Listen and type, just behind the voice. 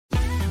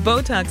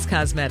Botox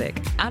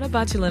Cosmetic, out of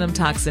botulinum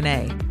toxin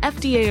A,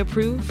 FDA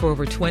approved for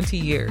over 20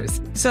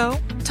 years. So,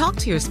 talk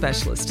to your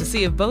specialist to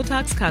see if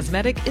Botox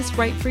Cosmetic is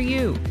right for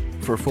you.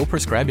 For full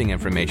prescribing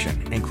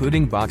information,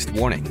 including boxed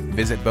warning,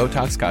 visit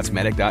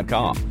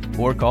BotoxCosmetic.com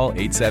or call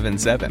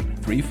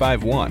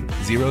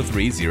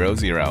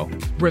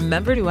 877-351-0300.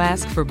 Remember to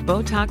ask for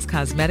Botox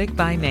Cosmetic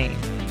by name.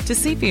 To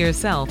see for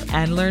yourself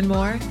and learn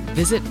more,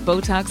 visit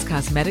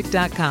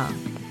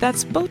BotoxCosmetic.com.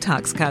 That's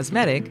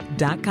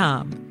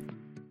BotoxCosmetic.com.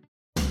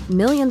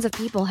 Millions of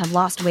people have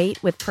lost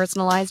weight with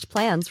personalized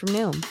plans from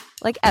Noom.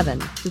 Like Evan,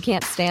 who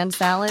can't stand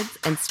salads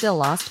and still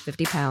lost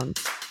 50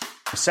 pounds.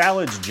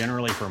 Salads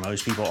generally for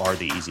most people are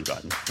the easy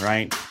button,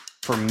 right?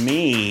 For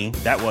me,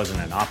 that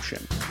wasn't an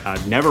option.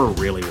 I never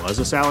really was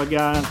a salad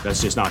guy.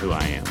 That's just not who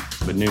I am.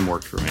 But Noom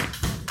worked for me.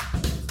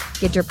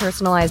 Get your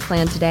personalized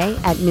plan today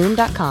at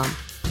Noom.com.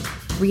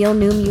 Real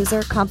Noom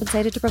user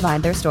compensated to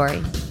provide their story.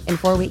 In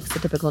 4 weeks, the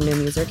typical Noom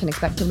user can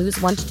expect to lose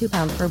 1 to 2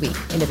 pounds per week.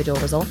 Individual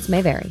results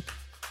may vary.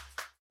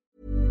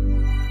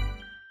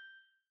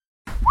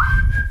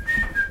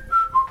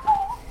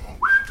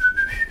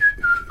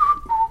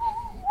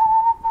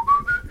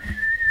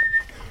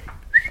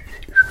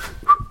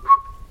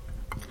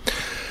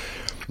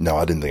 No,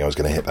 I didn't think I was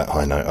going to hit that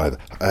high note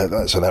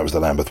either. So that was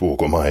the Lambeth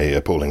Walk, or my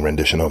appalling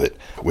rendition of it,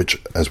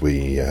 which, as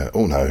we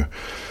all know,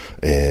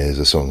 is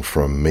a song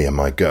from Me and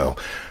My Girl.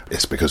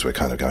 It's because we're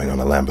kind of going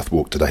on a Lambeth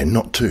Walk today,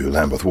 not to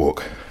Lambeth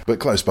Walk, but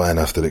close by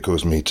enough that it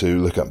caused me to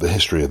look up the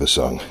history of the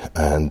song.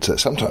 And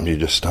sometimes you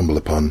just stumble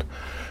upon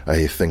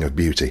a thing of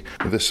beauty.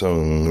 This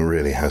song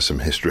really has some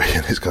history,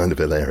 and it's kind of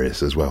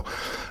hilarious as well.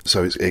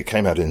 So it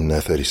came out in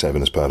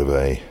 1937 as part of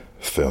a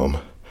film,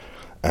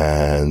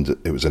 and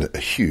it was a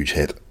huge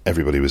hit.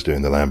 Everybody was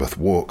doing the Lambeth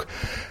Walk.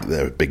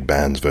 There were big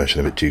band's version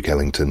of it. Duke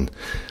Ellington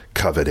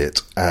covered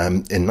it.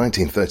 In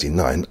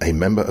 1939, a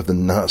member of the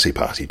Nazi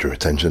Party drew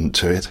attention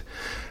to it.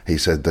 He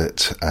said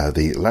that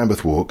the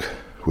Lambeth Walk,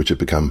 which had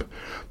become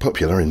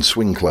popular in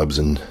swing clubs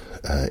and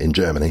in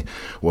Germany,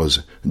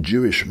 was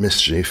Jewish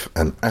mischief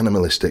and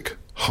animalistic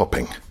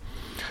hopping,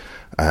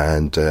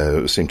 and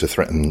seemed to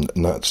threaten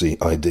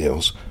Nazi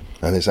ideals.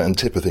 And this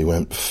antipathy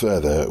went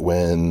further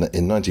when,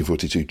 in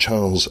 1942,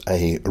 Charles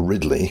A.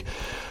 Ridley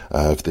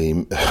of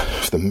the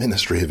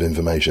Ministry of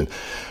Information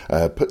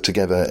put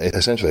together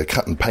essentially a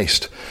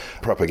cut-and-paste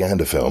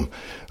propaganda film,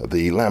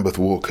 the Lambeth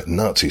Walk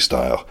Nazi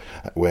style,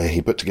 where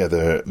he put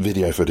together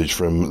video footage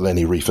from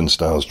Leni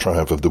Riefenstahl's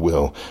Triumph of the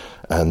Will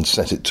and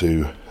set it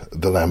to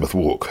the Lambeth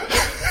Walk.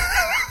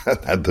 And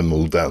had them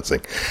all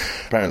dancing.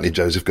 Apparently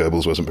Joseph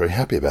Goebbels wasn't very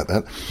happy about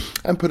that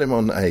and put him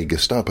on a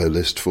Gestapo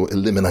list for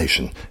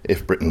elimination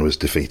if Britain was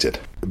defeated.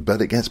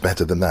 But it gets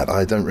better than that.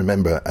 I don't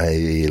remember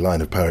a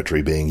line of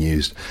poetry being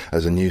used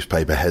as a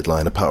newspaper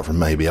headline apart from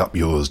maybe Up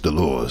Yours,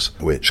 Dolores,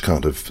 which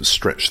can't have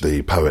stretched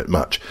the poet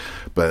much.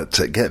 But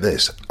get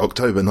this,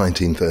 October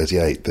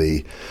 1938,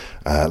 the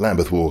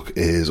Lambeth Walk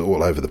is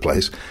all over the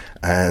place,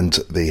 and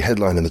the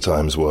headline in the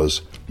Times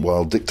was,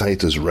 "While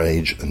dictators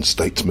rage and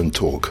statesmen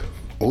talk,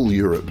 all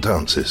Europe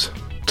dances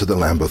to the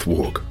Lambeth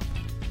Walk."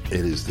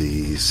 It is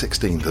the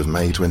 16th of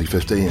May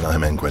 2015.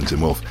 I'm N.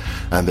 Quentin Wolfe,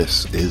 and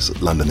this is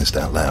Londonist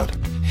Out Loud.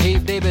 Hey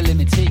baby, let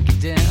me take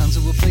you down to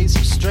a place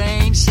of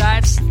strange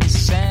sights and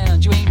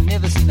sound. You ain't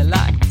never seen the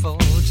like before,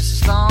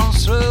 just a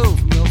stone's throw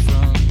from your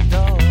front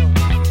door.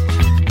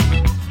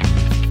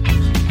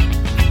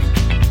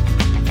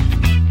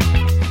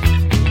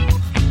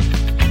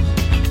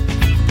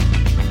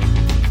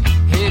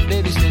 Hey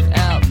baby, slip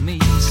out me,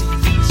 see a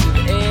piece of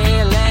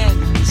air,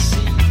 land in the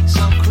sea,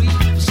 some creep,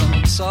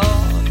 some saw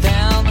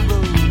down the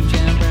road,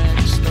 jam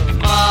brand store.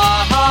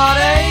 My heart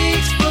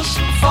aches for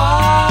some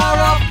far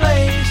off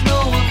place, no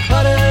one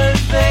cut us,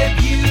 babe,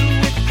 you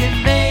with your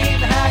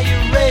name, how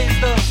you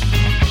raised us.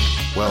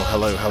 Well,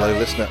 hello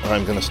listener.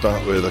 I'm going to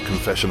start with a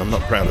confession. I'm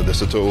not proud of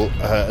this at all.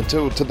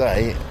 Until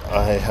today,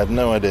 I had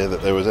no idea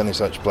that there was any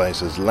such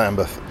place as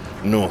Lambeth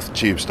North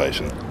Tube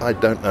Station. I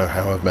don't know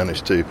how I've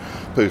managed to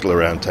poodle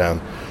around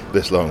town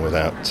this long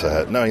without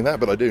knowing that,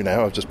 but I do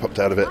now. I've just popped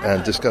out of it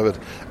and discovered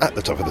at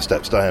the top of the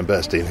steps Diane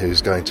Burstein,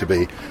 who's going to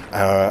be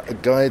our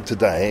guide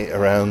today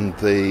around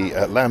the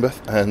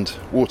Lambeth and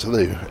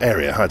Waterloo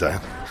area. Hi,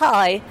 Diane.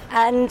 Hi,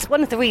 and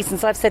one of the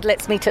reasons I've said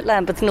let's meet at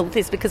Lambeth North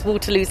is because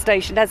Waterloo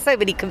Station has so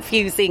many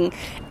confusing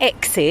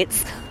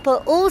exits,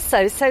 but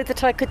also so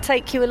that I could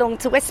take you along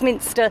to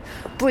Westminster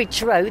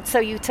Bridge Road, so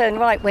you turn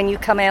right when you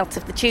come out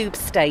of the tube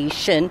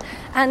station,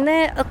 and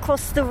there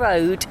across the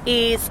road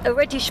is a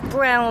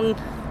reddish-brown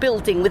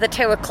building with a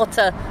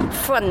terracotta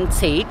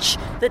frontage,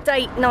 the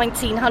date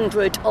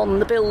 1900 on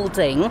the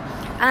building,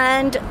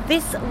 and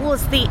this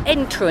was the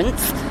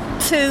entrance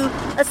to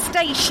a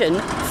station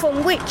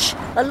from which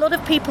a lot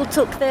of people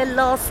took their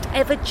last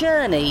ever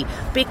journey,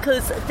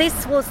 because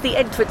this was the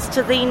entrance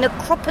to the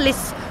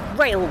Necropolis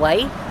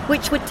Railway,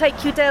 which would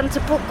take you down to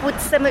Brookwood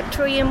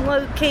Cemetery in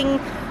Woking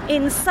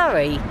in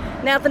Surrey.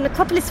 Now, the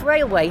Necropolis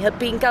Railway had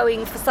been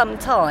going for some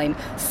time,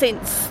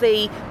 since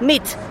the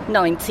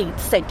mid-19th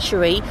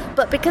century,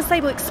 but because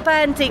they were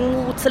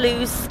expanding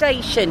Waterloo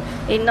Station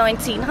in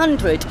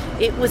 1900,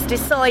 it was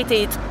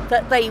decided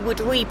that they would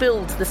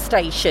rebuild the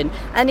station,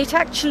 and it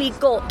actually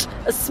got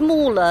a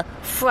smaller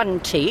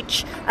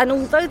frontage. And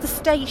although the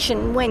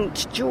station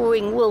went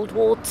during World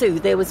War II,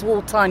 there was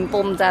wartime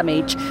bomb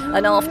damage,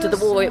 and after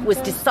the war it was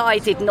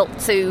decided not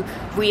to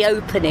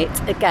reopen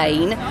it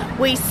again,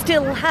 we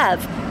still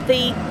have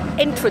the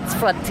entrance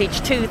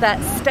frontage to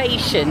that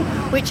station,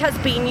 which has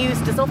been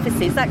used as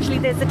offices. Actually,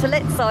 there's a to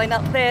let sign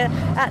up there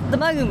at the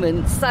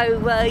moment, so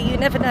you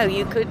never know,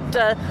 you could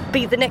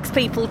be the next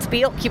people to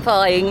be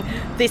occupying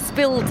this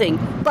building.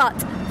 But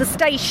the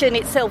station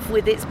itself,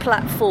 with its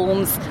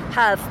platforms,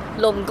 have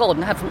long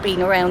gone, haven't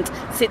been around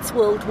since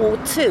World War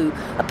II.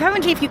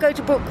 Apparently, if you go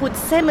to Brookwood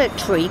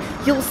Cemetery,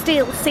 you'll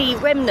still see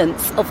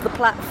remnants of the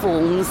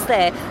platforms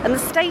there. And the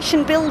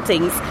station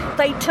buildings,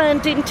 they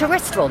turned into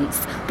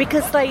restaurants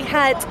because they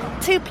had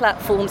two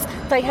platforms.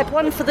 They had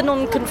one for the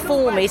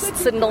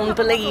non-conformists and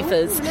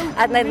non-believers,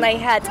 and then they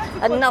had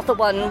another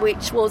one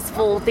which was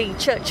for the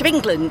Church of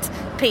England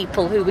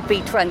people who would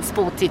be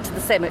transported to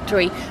the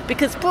cemetery,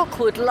 because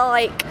Brookwood,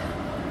 like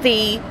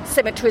the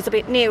cemeteries a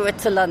bit nearer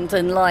to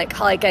London, like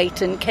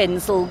Highgate and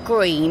Kensal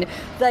Green,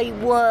 they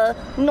were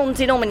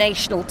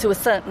non-denominational to a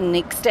certain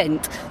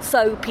extent,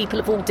 so people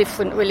of all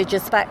different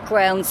religious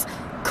backgrounds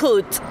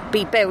could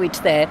be buried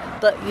there,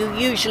 but you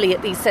usually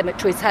at these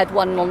cemeteries had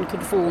one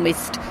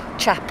non-conformist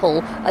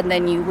chapel, and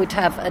then you would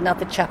have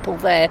another chapel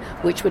there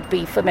which would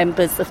be for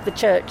members of the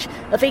Church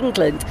of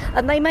England.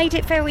 And they made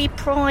it very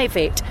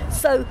private,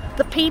 so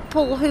the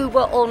people who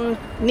were on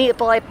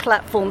nearby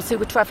platforms who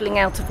were travelling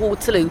out of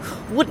Waterloo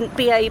wouldn't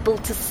be able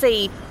to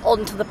see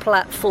onto the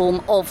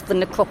platform of the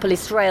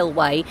Necropolis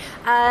Railway.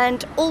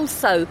 And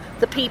also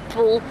the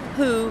people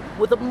who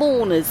were the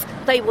mourners,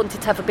 they wanted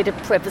to have a bit of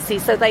privacy,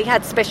 so they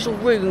had special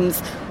rooms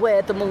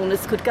where the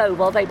mourners could go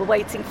while they were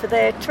waiting for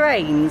their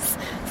trains.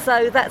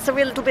 So that's a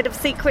real little bit of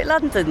secret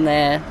London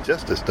there.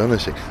 Just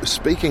astonishing.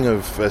 Speaking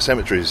of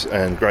cemeteries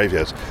and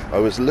graveyards, I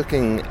was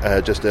looking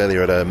just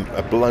earlier at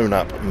a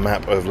blown-up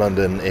map of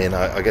London in,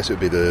 I guess it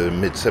would be the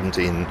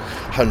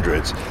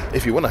mid-1700s.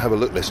 If you want to have a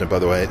look, listener, by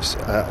the way, it's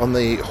on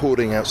the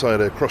hoarding outside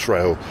a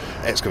Crossrail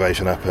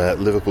excavation up at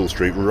Liverpool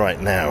Street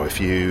right now. If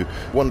you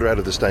wander out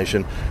of the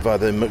station via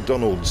the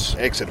McDonald's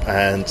exit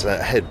and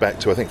head back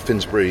to, I think,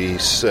 Finsbury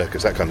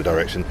Circus, that kind of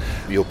direction,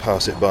 you'll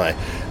pass it by.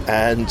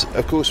 And,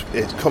 of course,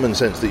 it's common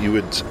sense that you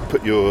would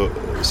put your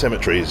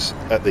cemeteries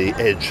at the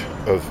edge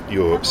of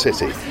your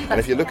city. And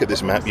if you look at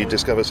this map, you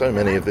discover so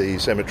many of the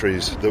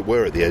cemeteries that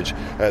were at the edge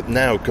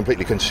now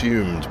completely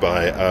consumed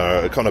by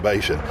our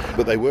conurbation.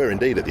 But they were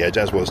indeed at the edge,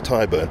 as was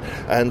Tyburn.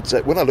 And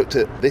when I looked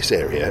at this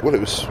area, well,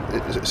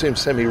 it seemed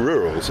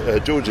semi-rural.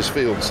 George's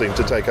Field seemed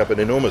to take up an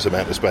enormous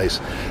amount of space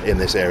in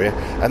this area.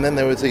 And then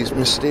there were these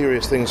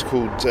mysterious things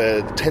called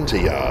tenter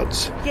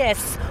yards.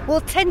 Yes,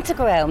 well, tenter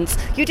grounds.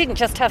 You didn't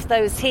just have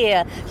those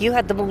here, you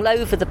had them all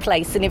over the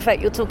place. And in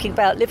fact, you're talking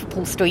about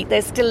Liverpool Street,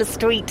 there's still a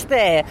street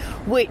there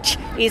which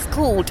is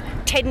called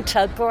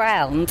Tenter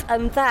Ground,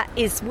 and that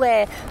is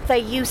where they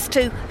used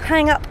to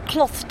hang up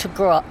cloth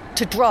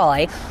to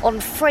dry on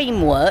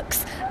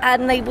frameworks,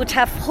 and they would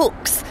have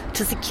hooks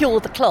to secure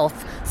the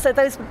cloth. So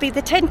those would be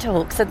the tenter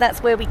hooks, and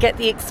that's where we get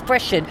the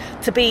expression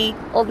to be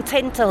on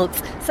tenter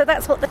hooks. So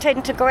that's what the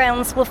tenter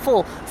grounds were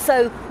for.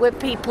 So when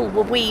people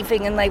were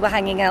weaving and they were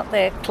hanging out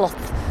their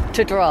cloth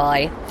to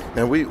dry.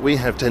 Now, we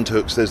have tenter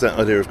hooks. There's that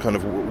idea of kind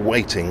of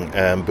waiting,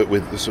 but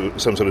with some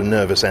sort of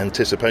nervous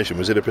anticipation.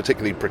 Was it a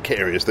particularly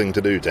precarious thing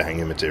to do to hang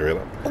your material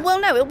up? Well,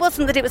 no, it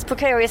wasn't that it was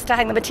precarious to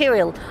hang the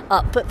material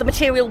up, but the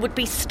material would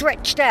be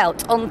stretched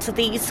out onto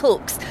these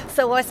hooks.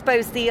 So I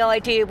suppose the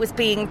idea was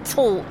being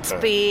taut,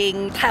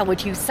 how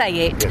would you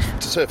say it?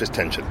 Yes, to surface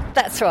tension.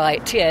 That's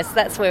right, yes,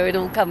 that's where it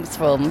all comes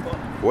from.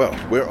 Well,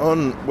 we're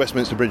on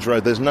Westminster Bridge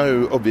Road. There's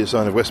no obvious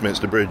sign of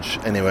Westminster Bridge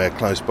anywhere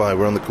close by.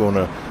 We're on the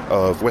corner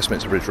of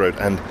Westminster Bridge Road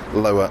and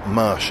Lower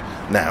Marsh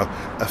now.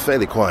 A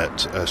fairly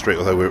quiet street,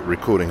 although we're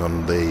recording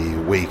on the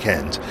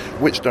weekend.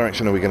 Which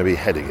direction are we going to be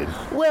heading in?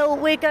 Well,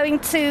 we're going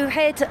to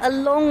head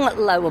along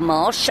Lower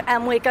Marsh,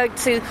 and we're going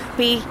to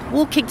be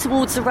walking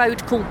towards a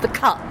road called The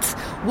Cut,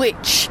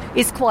 which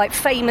is quite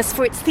famous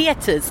for its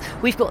theatres.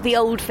 We've got the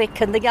Old Vic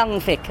and the Young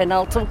Vic, and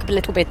I'll talk a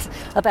little bit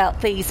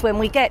about these when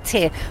we get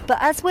here. But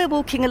as we're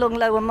walking along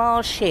Lower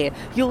Marsh here,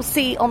 you'll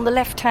see on the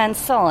left-hand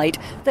side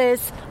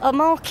there's a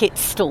market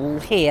stall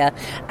here,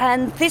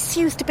 and this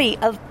used to be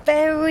a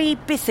very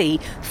busy,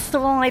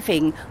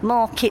 thriving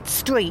market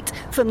street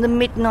from the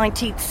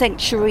mid-19th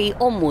century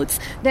onwards.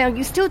 Now,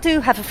 you still do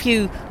have a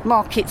few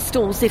market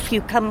stalls if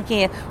you come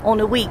here on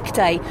a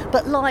weekday,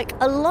 but like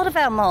a lot of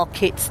our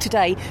markets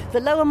today, the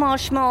Lower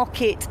Marsh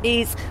Market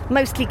is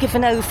mostly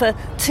given over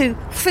to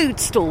food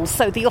stalls,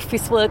 so the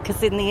office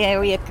workers in the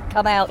area can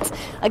come out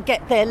and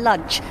get their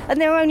lunch.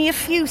 And there are only a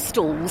few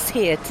stalls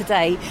here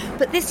today,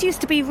 but this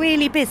used to be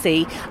really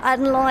busy,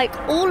 and like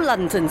all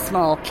London's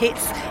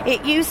markets,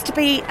 it used to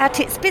be at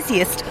its busiest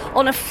busiest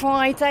on a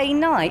Friday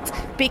night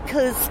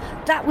because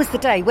that was the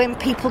day when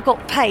people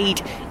got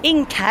paid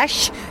in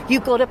cash.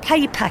 You got a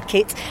pay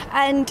packet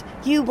and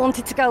you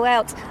wanted to go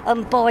out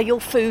and buy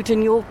your food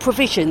and your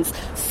provisions.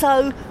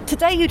 So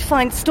today you'd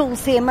find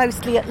stalls here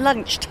mostly at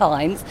lunch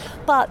times,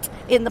 but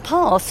in the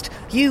past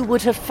you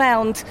would have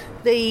found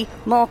the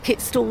market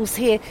stalls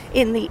here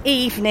in the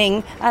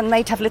evening, and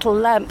they'd have little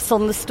lamps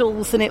on the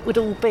stalls and it would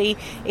all be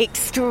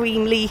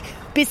extremely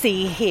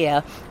busy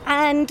here.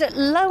 And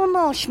Lower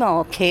Marsh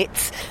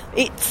Market,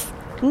 its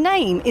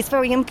name is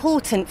very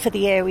important for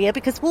the area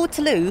because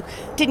Waterloo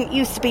didn't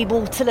used to be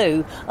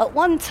Waterloo. At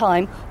one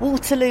time,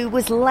 Waterloo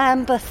was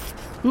Lambeth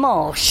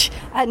Marsh,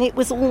 and it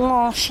was all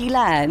marshy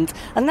land,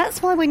 and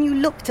that's why when you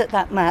looked at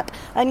that map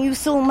and you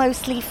saw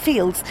mostly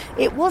fields,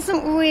 it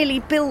wasn't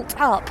really built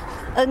up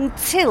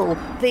until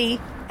the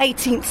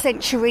 18th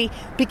century,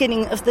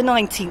 beginning of the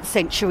 19th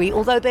century,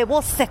 although there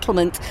was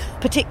settlement,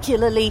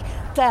 particularly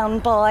down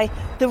by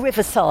the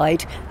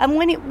riverside. And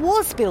when it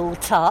was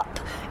built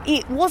up,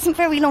 it wasn't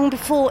very long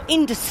before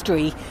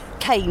industry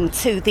came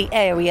to the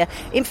area.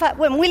 In fact,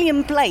 when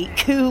William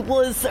Blake, who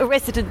was a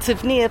resident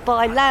of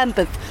nearby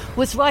Lambeth,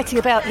 was writing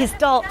about his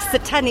dark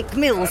satanic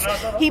mills,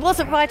 he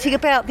wasn't writing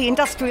about the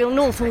industrial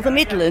north or the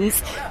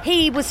Midlands.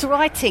 He was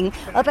writing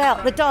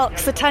about the dark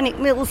satanic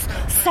mills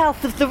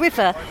south of the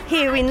river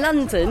here in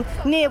London,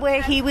 near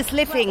where he was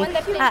living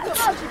at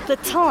the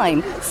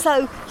time.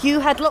 So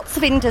you had lots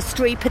of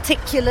industry,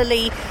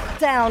 particularly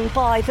down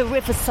by the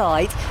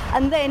riverside.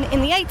 And then in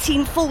the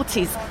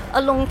 1840s,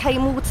 along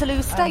came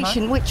Waterloo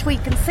Station, which we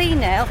can see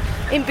now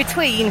in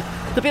between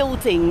the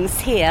buildings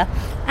here.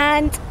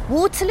 And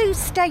Waterloo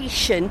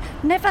Station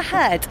never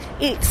had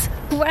its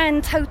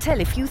grand hotel.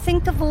 If you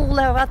think of all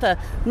our other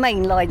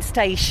mainline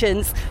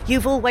stations,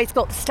 you've always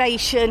got the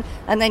station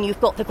and then you've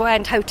got the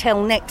grand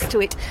hotel next to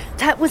it.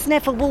 That was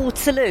never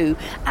Waterloo.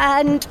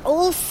 And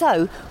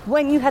also,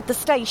 when you had the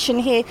station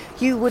here,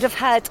 you would have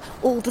had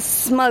all the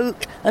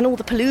smoke and all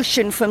the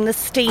pollution from the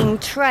steam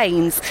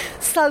trains.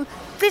 So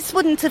this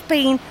wouldn't have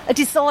been a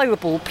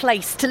desirable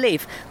place to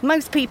live.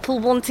 Most people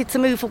wanted to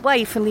move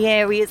away from the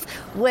areas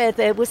where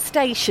there were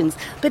stations,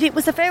 but it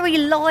was a very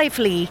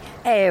lively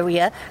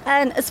area,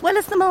 and as well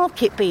as the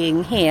market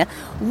being here,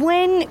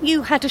 when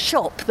you had a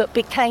shop that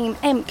became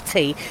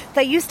empty,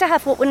 they used to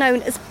have what were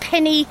known as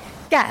penny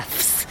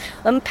gaffs.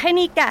 And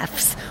penny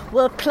gaffs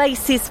were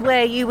places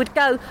where you would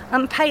go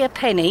and pay a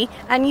penny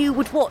and you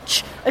would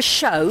watch a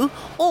show,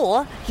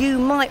 or you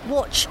might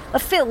watch a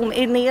film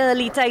in the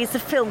early days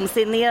of films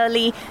in the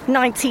early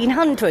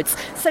 1900s.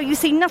 So you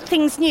see,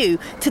 nothing's new.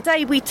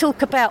 Today we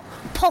talk about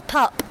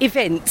pop-up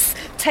events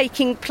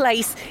taking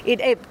place in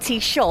empty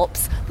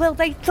shops. Well,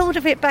 they thought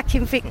of it back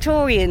in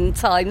Victorian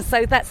times,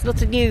 so that's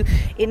not a new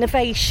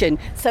innovation.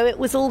 So it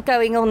was all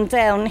going on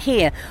down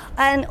here.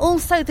 And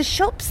also the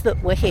shops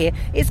that were here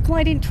is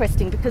quite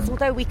interesting because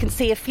although we can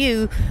see a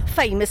few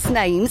famous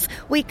names,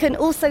 we can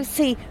also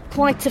see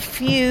quite a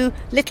few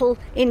little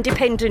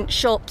independent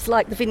shops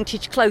like the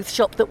vintage clothes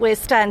shop that we're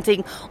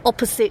standing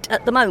opposite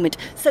at the moment.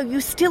 So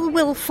you still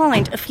will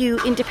find a few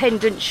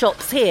independent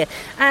shops here.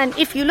 And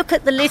if you look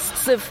at the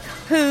lists of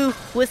who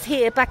was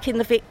here back in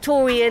the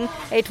Victorian,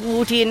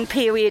 Edwardian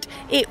period,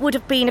 it would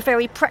have been a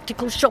very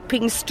practical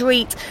shopping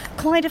street,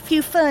 quite a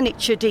few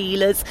furniture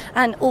dealers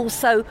and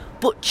also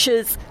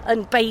butchers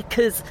and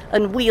bakers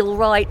and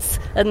wheelwrights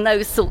and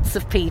those sorts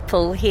of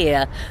people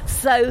here.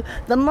 So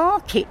the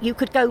market, you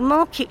could go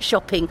market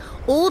shopping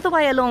all the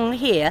way along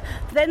here.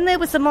 Then there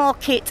was a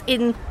market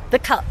in the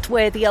cut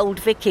where the old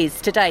Vic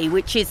is today,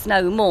 which is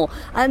no more.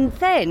 And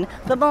then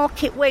the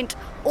market went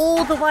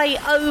all the way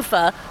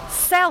over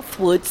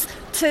southwards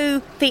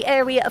to the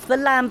area of the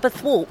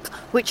Lambeth Walk,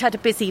 which had a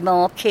busy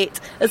market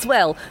as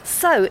well.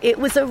 So it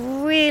was a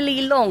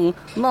really long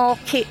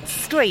market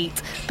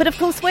street. But of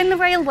course, when the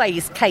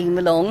railways came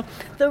along,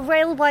 the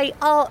railway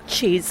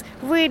arches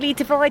really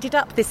divided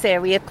up this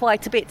area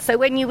quite a bit. So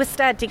when you were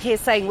standing here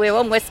saying we're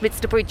on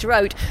Westminster Bridge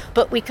Road,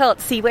 but we can't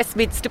see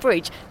Westminster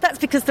Bridge, that's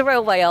because the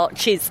railway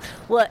arches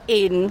were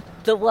in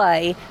the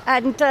way.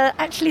 And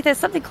actually, there's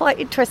something quite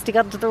interesting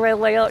under the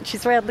railway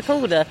arches around the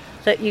corner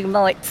that you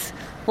might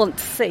want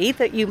to see,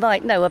 that you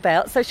might know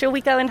about. So shall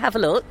we go and have a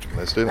look?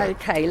 Let's do that.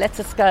 Okay, let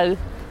us go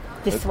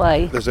this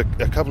way. There's a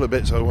couple of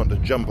bits I want to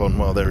jump on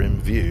while they're in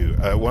view.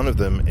 One of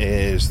them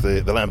is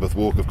the Lambeth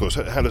Walk, of course.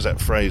 How does that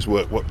phrase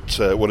work? What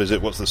is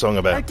it? What's the song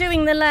about?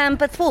 Doing the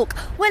Lambeth Walk.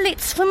 Well,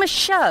 it's from a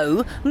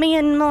show, Me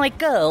and My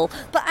Girl,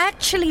 but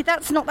actually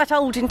that's not that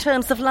old in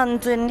terms of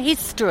London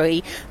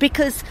history,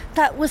 because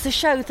that was a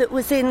show that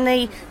was in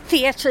the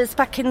theatres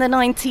back in the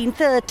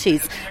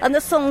 1930s, and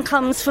the song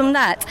comes from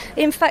that.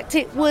 In fact,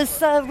 it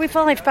was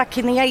revived back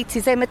in the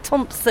 80s. Emma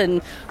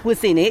Thompson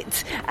was in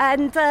it,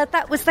 and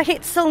that was the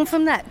hit song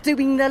from that,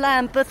 Doing the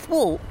Lambeth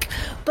Walk.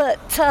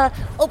 But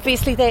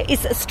obviously there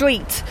is a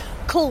street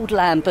called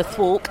Lambeth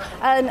Walk,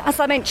 and as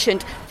I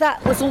mentioned,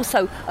 that was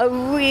also a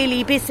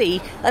really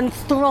busy and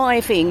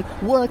thriving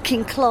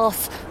working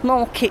class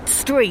market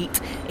street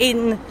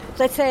in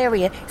that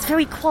area. It's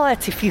very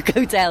quiet if you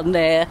go down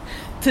there.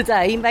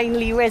 today,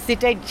 mainly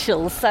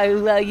residential,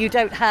 so you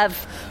don't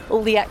have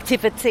all the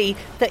activity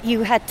that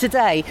you had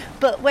today.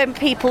 But when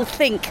people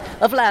think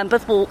of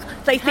Lambeth Walk,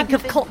 they think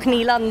of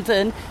Cockney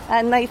London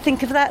and they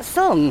think of that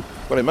song.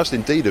 Well, it must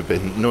indeed have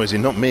been noisy,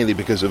 not merely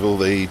because of all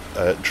the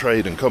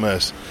trade and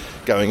commerce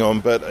going on,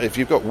 but if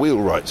you've got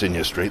wheelwrights in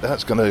your street,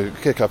 that's going to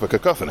kick up a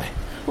cacophony.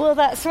 Well,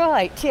 that's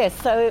right, yes,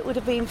 so it would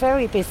have been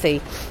very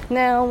busy.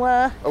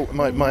 Now...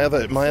 My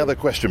other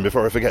question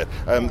before I forget,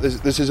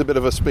 this is a bit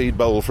of a speed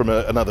bowl from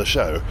another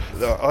show.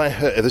 I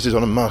heard, this is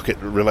on a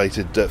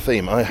market-related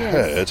theme,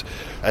 heard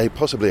a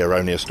possibly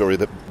erroneous story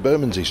that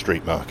Bermondsey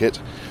Street Market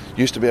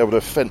used to be able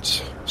to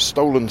fence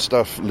stolen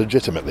stuff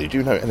legitimately. Do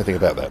you know anything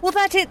about that? Well,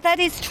 that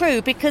is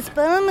true, because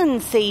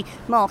Bermondsey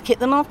Market,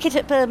 the market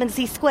at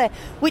Bermondsey Square,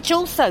 which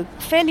also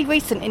fairly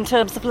recent in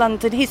terms of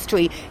London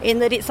history, in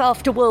that it's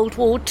after World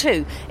War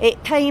II.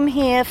 It came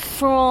here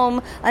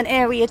from an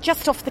area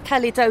just off the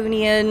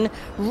Caledonian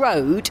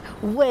Road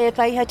where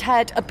they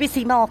had a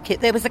busy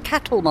market. There was a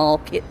cattle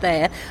market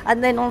there,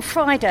 and then on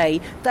Friday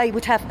they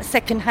would have a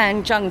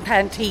second-hand junk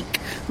antique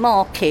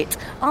market.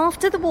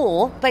 After the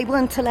war, they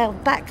weren't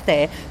allowed back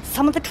there.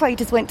 Some of the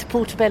traders went to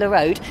Portobello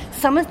Road,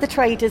 some of the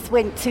traders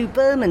went to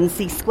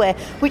Bermondsey Square,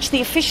 which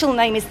the official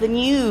name is the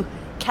New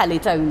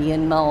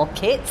Caledonian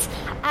Market,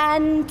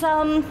 and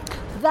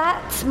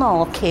that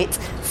market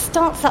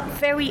starts up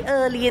very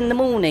early in the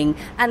morning,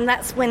 and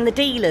that's when the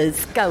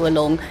dealers go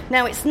along.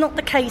 Now, it's not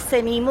the case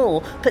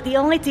anymore, but the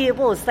idea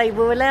was they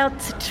were allowed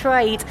to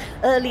trade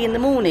early in the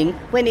morning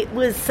when it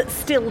was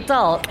still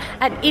dark,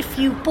 and if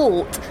you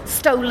bought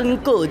stolen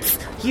goods,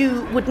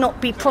 you would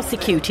not be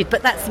prosecuted,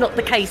 but that's not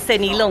the case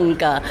any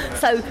longer.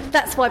 So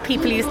that's why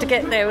people used to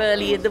get there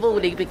early in the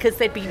morning, because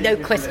there'd be no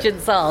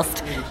questions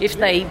asked if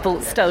they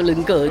bought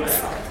stolen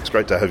goods. It's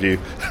great to have you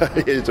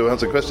here to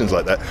answer questions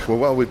like that. Well,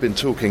 while we've been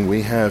talking,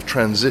 we have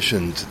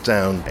transitioned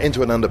down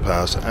into an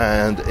underpass,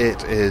 and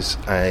it is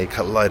a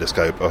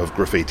kaleidoscope of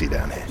graffiti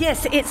down here.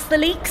 Yes, it's the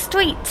Leek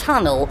Street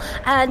Tunnel,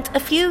 and a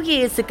few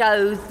years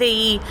ago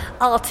the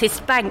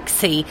artist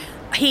Banksy,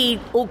 he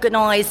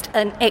organised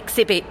an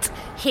exhibit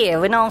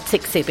here, an art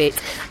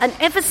exhibit, and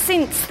ever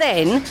since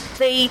then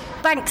the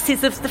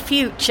Banksys of the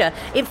future,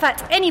 in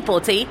fact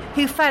anybody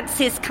who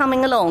fancies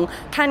coming along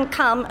can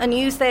come and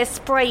use their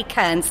spray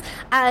cans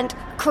and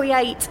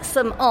create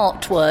some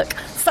artwork.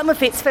 Some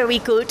of it's very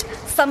good,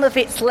 some of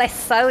it's less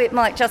so. It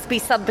might just be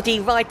somebody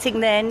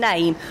writing their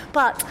name,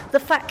 but the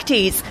fact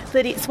is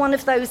that it's one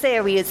of those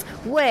areas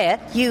where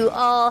you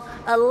are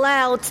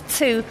allowed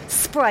to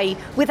spray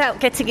without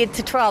getting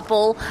into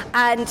trouble,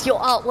 and your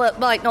artwork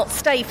might not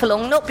stay for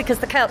long, not because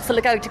the council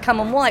are going to come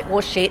and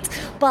whitewash it,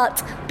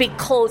 but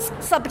because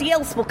somebody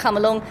else will come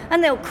along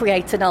and they'll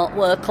create an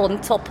artwork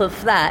on top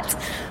of that.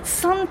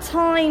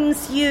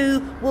 Sometimes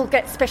you will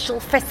get special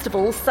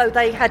festivals, so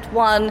they had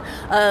one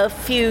a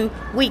few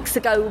weeks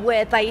ago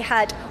where they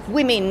had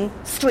women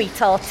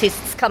street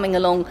artists coming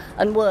along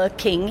and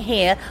working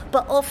here,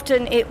 but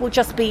often it will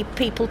just be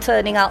people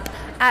turning up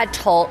ad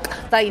hoc.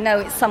 They know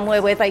it's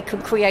somewhere where they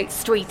can create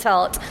street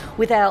art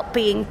without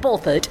being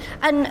bothered.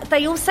 And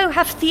they also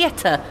have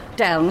theatre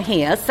down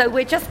here, so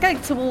we're just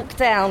going to walk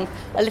down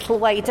a little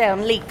way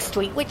down Leek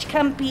Street, which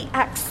can be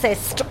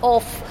accessed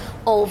off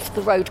of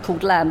the road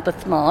called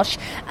Lambeth Marsh.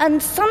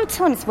 And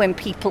sometimes when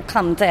people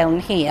come down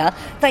here,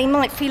 they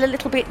might feel a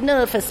little bit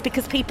nervous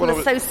because people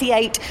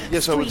associate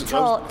street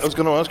art. I was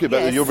going to ask you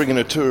about that. You're bringing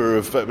a tour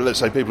of, let's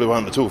say, people who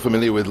aren't at all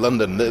familiar with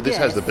London. This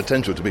has the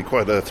potential to be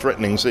quite a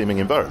threatening seeming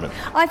environment.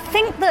 I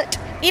think that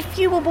if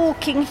you were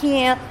walking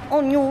here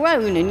on your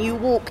own and you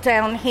walk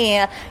down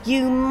here,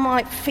 you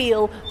might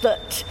feel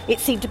that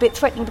it seemed a bit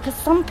threatening, because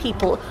some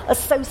people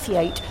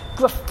associate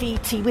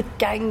graffiti with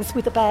gangs,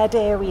 with a bad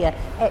area,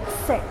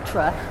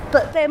 etc.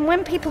 But then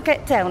when people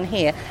get down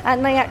here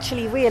and they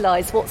actually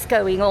realise what's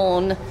going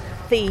on,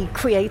 the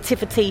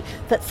creativity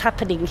that's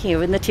happening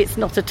here, and that it's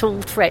not at all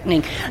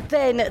threatening,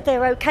 then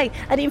they're okay.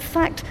 And in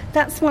fact,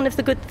 that's one of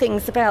the good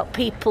things about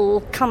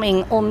people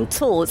coming on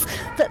tours,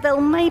 that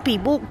they'll maybe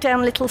walk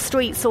down little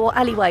streets or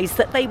alleyways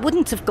that they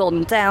wouldn't have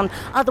gone down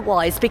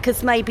otherwise,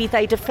 because maybe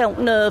they'd have felt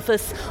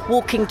nervous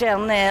walking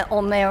down there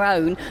on their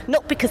own,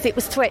 not because it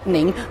was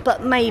threatening,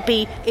 but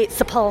maybe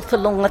it's a path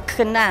along a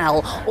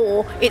canal,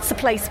 or it's a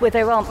place where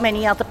there aren't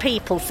many other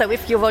people. So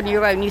if you're on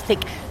your own, you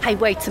think, hey,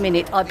 wait a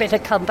minute, I better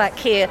come back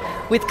here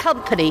with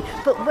company.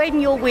 But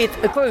when you're with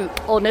a group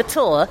on a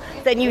tour,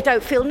 then you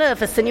don't feel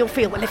nervous, and you'll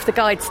feel, well, if the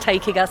guide's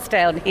taking us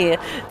down here,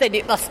 then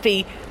it must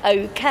be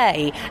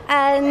okay.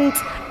 And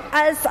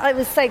as I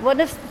was saying,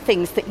 one of the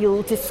things that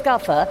you'll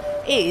discover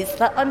is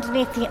that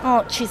underneath the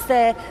arches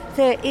there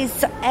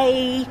is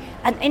an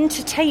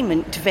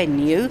entertainment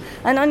venue,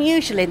 an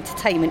unusual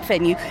entertainment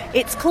venue.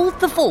 It's called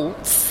the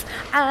Vaults,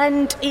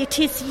 and it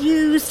is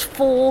used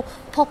for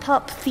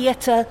pop-up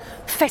theatre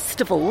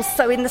festivals.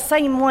 So in the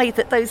same way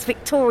that those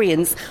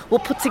Victorians were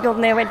putting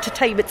on their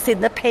entertainments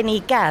in the penny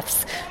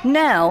gaffs,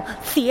 now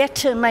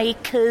theatre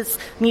makers,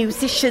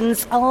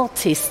 musicians,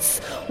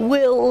 artists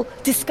will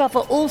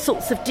discover all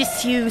sorts of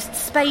disused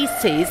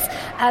spaces,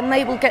 and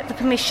they will get the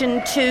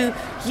permission to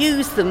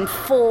use them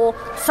for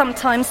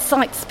sometimes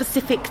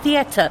site-specific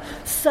theatre.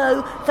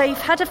 So they've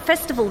had a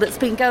festival that's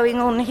been going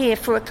on here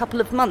for a couple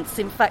of months.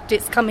 In fact,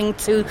 it's coming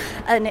to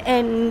an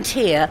end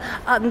here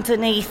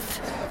underneath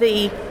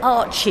the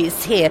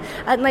arches here,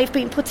 and they've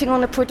been putting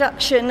on a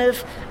production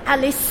of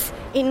Alice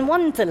in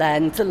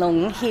Wonderland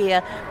along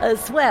here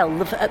as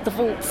well at the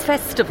Vaults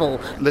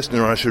Festival.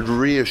 Listener, I should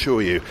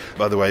reassure you,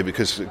 by the way,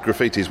 because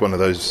graffiti is one of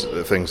those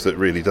things that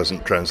really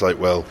doesn't translate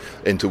well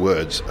into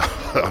words.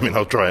 I mean,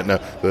 I'll try it now.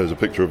 There's a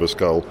picture of a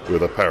skull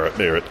with a parrot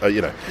near it,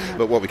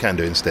 But what we can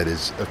do instead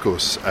is, of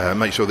course,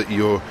 make sure that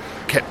you're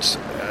kept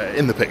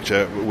in the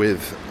picture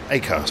with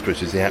Acast,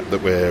 which is the app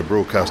that we're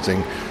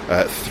broadcasting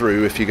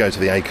through. If you go to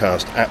the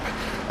Acast app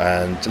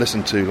and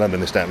listen to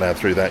Londonist Out Loud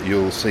through that,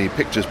 you'll see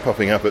pictures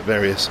popping up at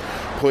various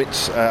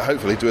points,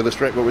 hopefully to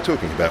illustrate what we're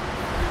talking about.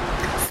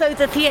 So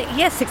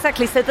yes,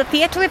 exactly. So the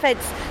theatre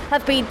events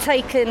have been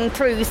taken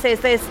through.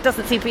 Says there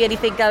doesn't seem to be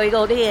anything going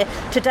on here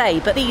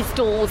today, but these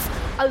doors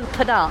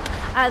open up,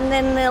 and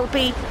then there'll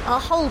be a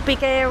whole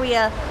big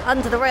area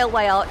under the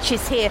railway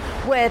arches here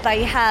where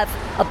they have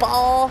a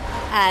bar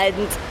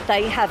and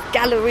they have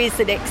galleries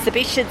and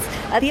exhibitions.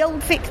 The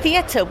Old Vic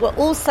Theatre were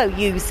also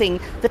using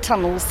the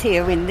tunnels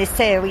here in this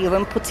area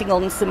and putting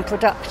on some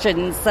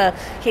productions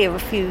here a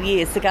few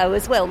years ago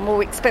as well,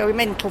 more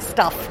experimental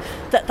stuff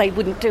that they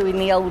wouldn't do in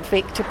the Old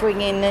Vic to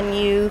bring in a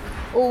new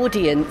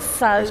audience.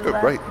 So it's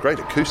got great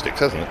acoustics,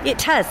 hasn't it?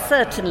 It has,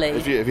 certainly.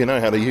 If you know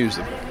how to use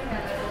them.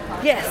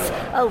 Yes.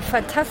 Oh,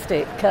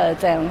 fantastic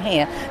down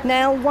here.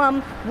 Now,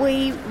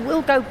 we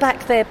will go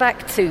back to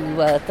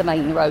the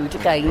main road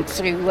again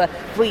to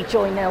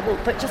rejoin our walk.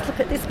 But just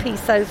look at this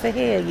piece over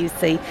here, you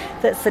see.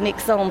 That's an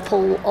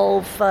example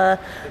of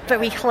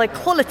very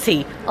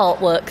high-quality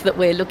artwork that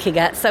we're looking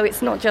at. So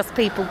it's not just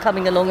people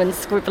coming along and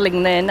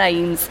scribbling their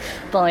names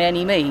by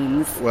any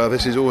means. Well,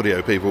 this is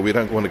audio, people. We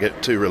don't want to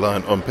get too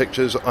reliant on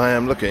pictures. I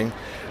am looking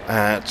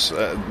at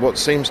what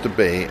seems to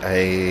be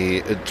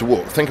a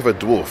dwarf. Think of a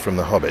dwarf from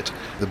The Hobbit.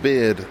 The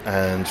beard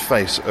and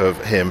face of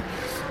him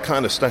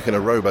kind of stuck in a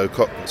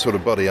Robocop sort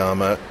of body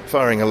armour,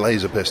 firing a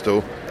laser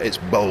pistol. It's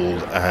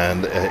bold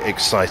and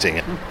exciting.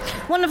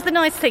 One of the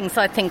nice things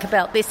I think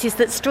about this is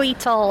that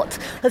street art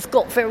has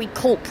got very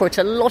corporate.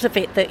 A lot of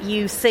it that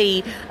you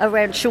see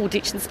around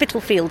Shoreditch and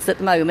Spitalfields at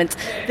the moment,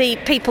 the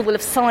people will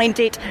have signed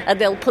it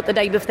and they'll put the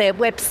name of their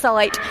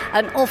website,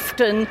 and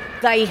often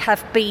they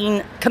have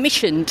been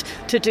commissioned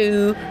to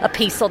do a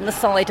piece on the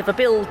side of a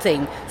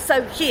building.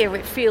 So here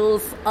it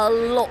feels a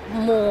lot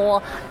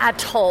more ad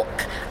hoc,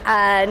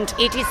 and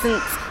it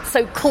isn't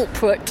so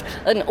corporate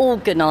and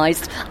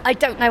organised. I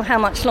don't know how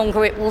much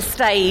longer it will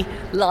stay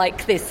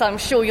like this. I'm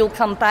sure you'll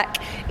come back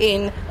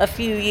in a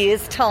few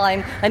years'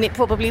 time and it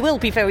probably will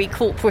be very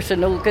corporate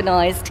and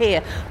organised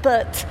here.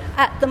 But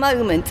at the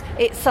moment,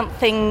 it's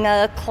something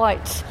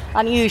quite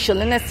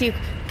unusual. And as you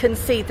can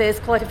see, there's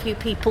quite a few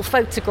people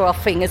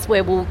photographing as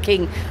we're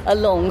walking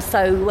along.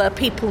 So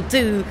people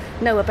do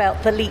know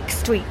about the Leek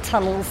Street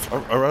tunnels.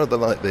 I rather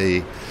like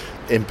the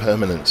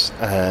impermanence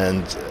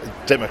and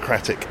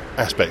democratic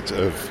aspect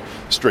of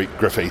street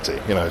graffiti.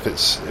 If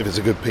it's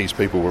a good piece,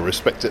 people will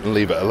respect it and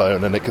leave it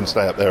alone, and it can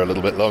stay up there a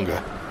little bit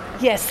longer.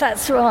 Yes,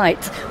 that's right.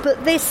 But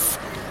it's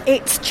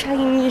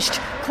changed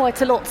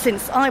quite a lot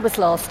since I was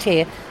last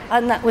here,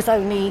 and that was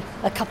only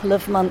a couple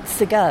of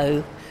months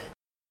ago.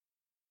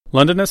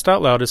 Londonist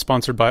Out Loud is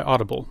sponsored by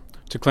Audible.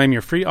 To claim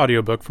your free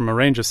audiobook from a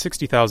range of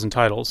 60,000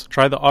 titles,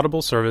 try the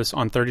Audible service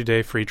on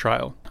 30-day free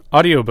trial.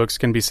 Audiobooks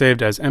can be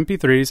saved as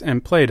MP3s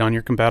and played on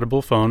your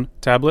compatible phone,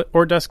 tablet,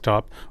 or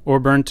desktop, or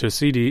burned to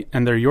CD,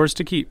 and they're yours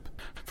to keep.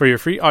 For your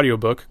free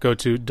audiobook, go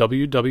to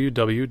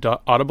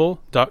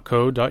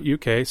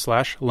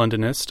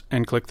www.audible.co.uk/Londonist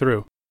and click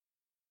through.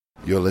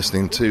 You're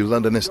listening to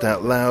Londonist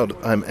Out Loud.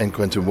 I'm N.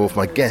 Quentin Wolfe.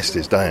 My guest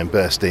is Diane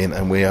Burstein,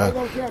 and we are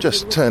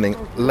just turning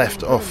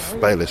left off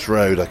Bayliss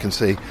Road. I can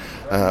see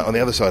on the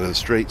other side of the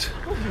street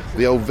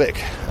the Old Vic,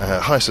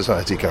 High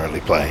Society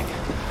currently playing.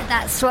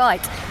 That's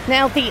right.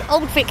 Now, the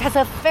Old Vic has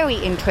a very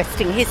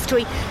interesting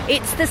history.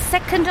 It's the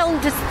second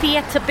oldest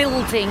theatre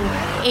building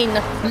in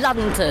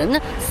London.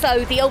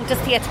 So the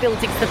oldest theatre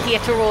building is the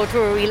Theatre Royal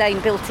Drury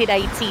Lane, built in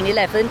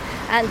 1811,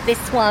 and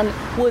this one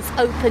was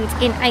opened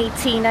in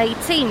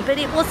 1818. But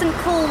it wasn't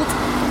called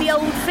the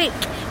Old Vic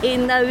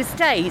in those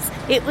days.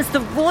 It was the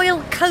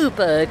Royal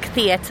Coburg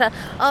Theatre,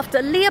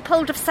 after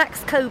Leopold of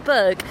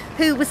Saxe-Coburg,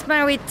 who was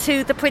married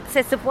to the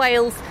Princess of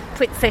Wales,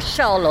 Princess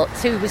Charlotte,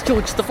 who was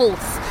George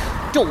IV's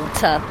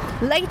daughter.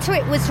 Later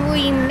it was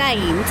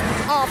renamed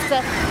after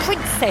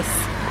Princess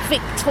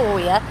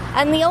Victoria,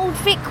 and the Old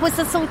Vic was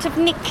a sort of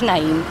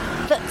nickname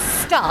that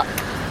stuck.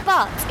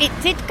 But it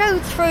did go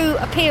through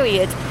a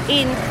period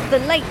in the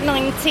late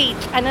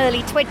 19th and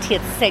early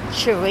 20th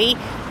century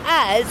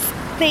as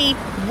the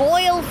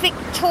Royal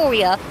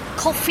Victoria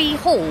Coffee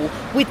Hall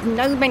with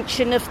no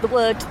mention of the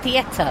word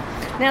theatre.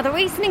 Now, the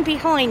reasoning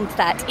behind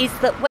that is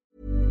that...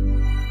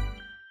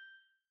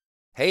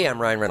 Hey, I'm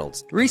Ryan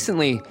Reynolds.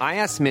 Recently, I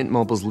asked Mint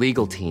Mobile's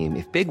legal team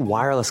if big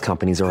wireless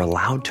companies are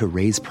allowed to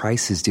raise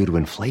prices due to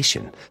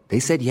inflation. They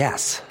said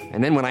yes.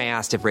 And then when I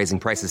asked if raising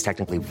prices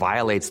technically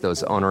violates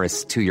those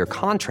onerous 2-year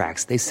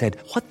contracts, they said,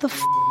 "What the f***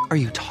 are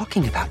you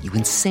talking about, you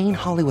insane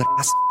Hollywood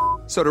ass?"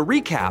 So to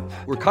recap,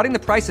 we're cutting the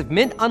price of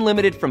Mint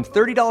Unlimited from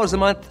 $30 a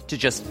month to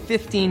just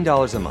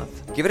 $15 a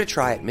month. Give it a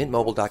try at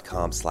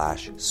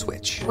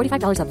mintmobile.com/switch.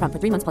 $45 up front for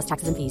 3 months plus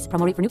taxes and fees.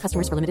 Promo rate for new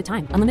customers for limited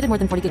time. Unlimited more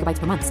than 40 gigabytes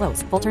per month.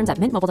 Slows full terms at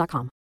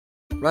mintmobile.com.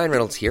 Ryan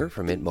Reynolds here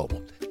from Mint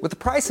Mobile. With the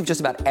price of just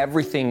about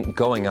everything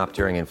going up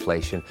during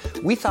inflation,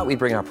 we thought we'd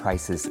bring our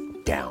prices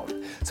down.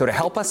 So to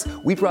help us,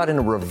 we brought in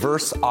a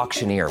reverse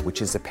auctioneer,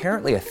 which is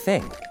apparently a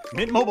thing.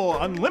 Mint Mobile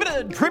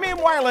Unlimited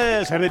Premium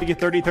Wireless. How to get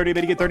 30, 30,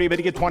 bit to get 30, bit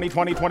to get 20,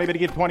 20, 20, bit to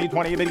get 20,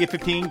 20, bit to get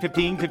 15,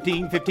 15,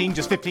 15, 15,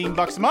 just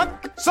 $15 a month?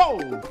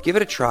 Sold! Give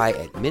it a try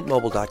at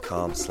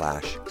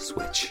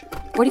mintmobile.com/switch.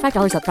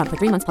 $45 up front for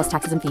 3 months plus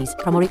taxes and fees.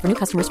 Promo rate for new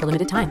customers for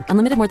limited time.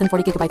 Unlimited more than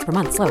 40 gigabytes per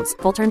month. Slows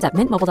full terms at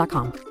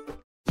mintmobile.com.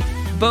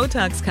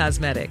 Botox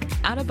Cosmetic,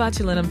 out of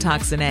botulinum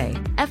toxin A,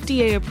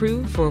 FDA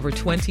approved for over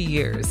 20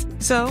 years.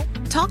 So,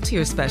 talk to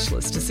your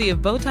specialist to see if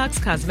Botox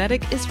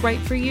Cosmetic is right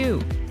for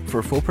you.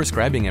 For full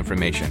prescribing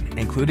information,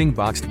 including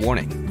boxed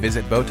warning,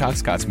 visit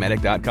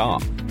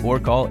BotoxCosmetic.com or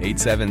call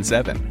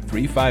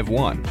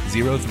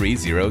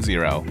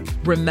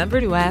 877-351-0300. Remember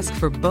to ask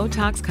for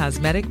Botox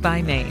Cosmetic by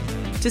name.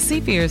 To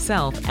see for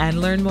yourself and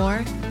learn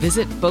more,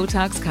 visit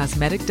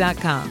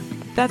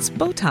BotoxCosmetic.com. That's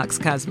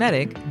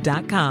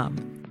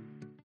BotoxCosmetic.com.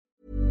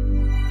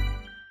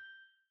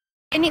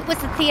 And it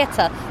was a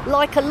theatre,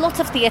 like a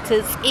lot of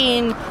theatres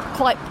in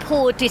quite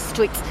poor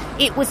districts.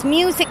 It was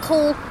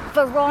musical,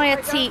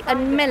 variety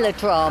and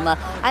melodrama,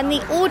 and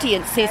the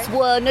audiences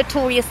were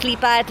notoriously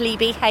badly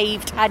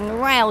behaved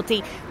and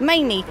rowdy,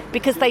 mainly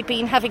because they'd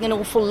been having an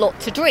awful lot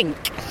to drink.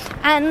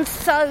 And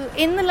so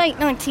in the late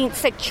 19th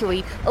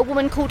century, a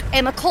woman called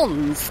Emma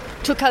Cons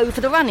took over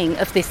the running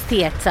of this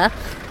theatre,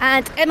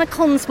 and Emma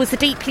Cons was a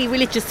deeply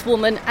religious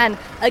woman and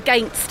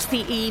against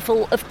the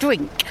evil of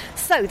drink.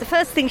 So the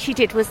first thing she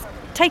did was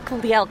take all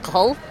the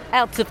alcohol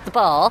out of the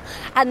bar,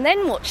 and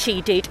then what she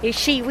did is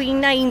she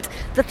renamed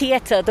the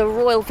theatre the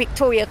Royal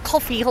Victoria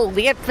Coffee Hall,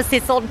 the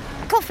emphasis on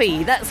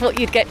coffee, that's what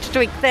you'd get to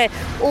drink there,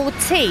 or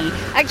tea.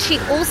 And she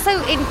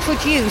also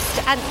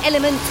introduced an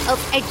element of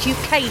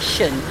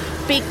education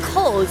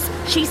because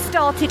she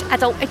started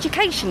adult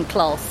education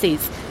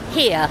classes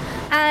here.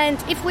 And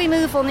if we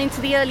move on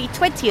into the early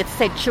 20th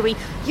century,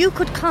 you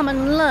could come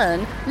and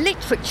learn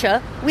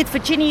literature with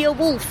Virginia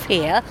Woolf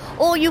here,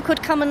 or you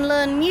could come and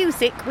learn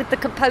music with the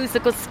composer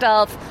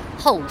Gustav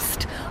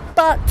Holst.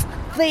 But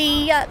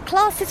the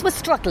classes were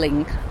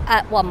struggling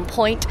at one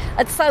point,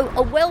 and so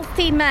a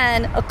wealthy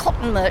man, a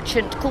cotton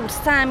merchant called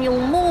Samuel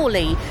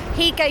Morley,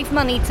 he gave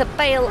money to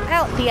bail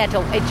out the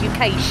adult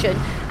education,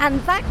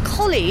 and that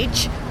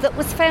college that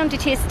was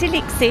founded here still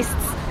exists,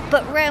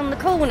 but round the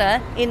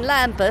corner in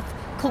Lambeth,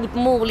 called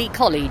Morley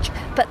College,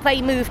 but they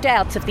moved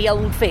out of the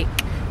Old Vic.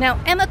 Now,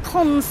 Emma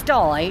Cons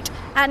died,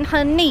 and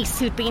her niece,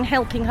 who'd been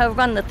helping her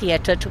run the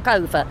theatre, took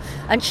over,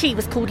 and she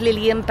was called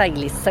Lillian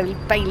Bayliss, so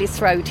Bayliss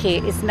Road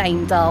here is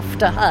named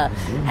after her.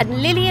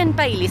 And Lillian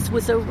Bayliss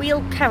was a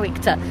real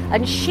character,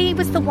 and she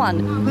was the one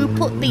who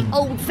put the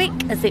Old Vic,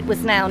 as it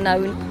was now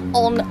known,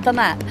 on the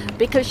map,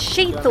 because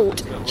she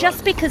thought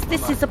just because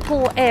this is a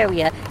poor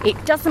area,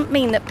 it doesn't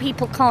mean that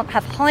people can't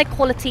have high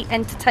quality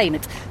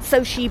entertainment.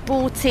 So she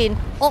brought in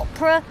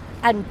opera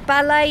and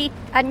ballet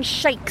and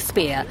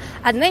Shakespeare,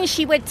 and then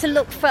she went to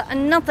look for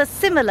another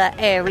similar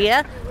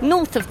area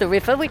north of the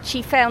river, which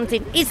she found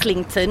in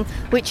Islington,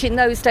 which in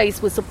those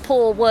days was a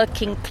poor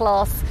working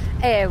class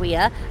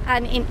area,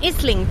 and in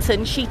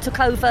Islington she took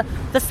over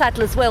the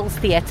Sadler's Wells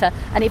Theatre,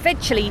 and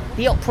eventually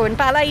the opera and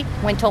ballet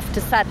went off to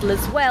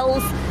Sadler's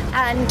Wells,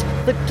 and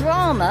the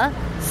drama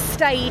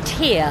stayed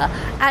here.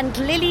 And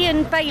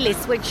Lillian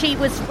Bayliss, when she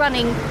was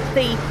running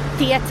the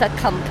theatre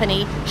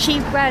company, she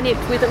ran it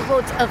with a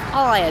rod of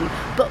iron,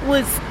 but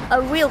was a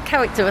real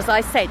character, as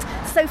I said.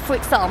 So, for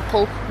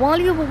example, while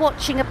you were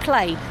watching a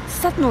play,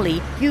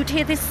 suddenly you'd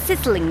hear this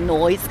sizzling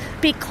noise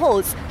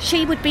because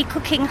she would be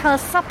cooking her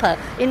supper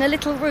in a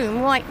little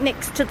room right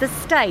next to the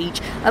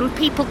stage, and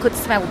people could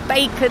smell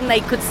bacon,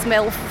 they could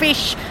smell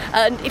fish,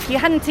 and if you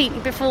hadn't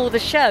eaten before the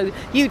show,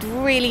 you'd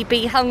really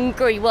be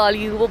hungry while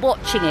you were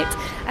watching it.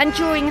 And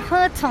during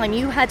her time,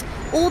 you had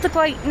all the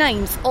great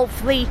names of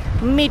the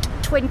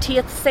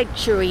mid-20th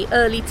century,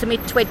 early to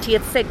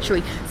mid-20th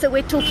century. So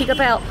we're talking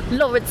about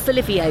Laurence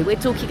Olivier, we're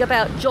talking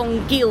about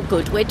John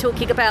Gielgud, we're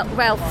talking about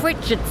Ralph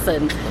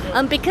Richardson.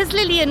 And because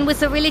Lillian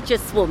was a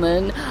religious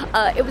woman,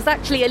 it was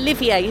actually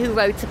Olivier who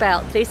wrote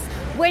about this.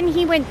 When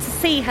he went to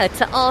see her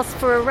to ask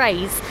for a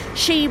raise,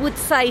 she would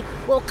say,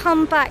 well,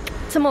 come back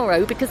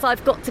tomorrow because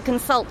I've got to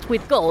consult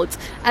with God.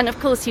 And of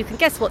course you can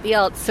guess what the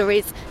answer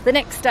is. The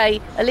next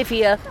day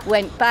Olivia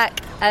went back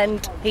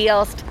and he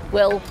asked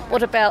well,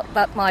 what about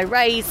that my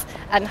raise?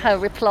 And her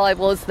reply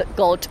was that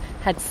God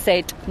had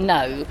said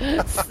no.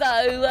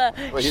 So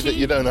well,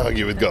 you don't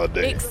argue with God,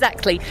 do you?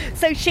 Exactly.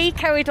 So she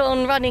carried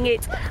on running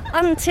it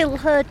until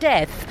her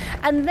death.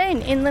 And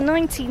then in the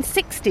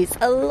 1960s,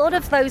 a lot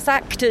of those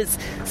actors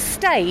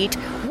stayed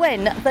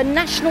when the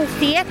National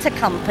Theatre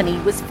Company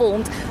was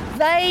formed.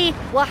 They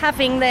were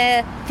having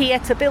their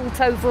theatre built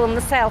over on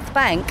the South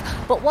Bank,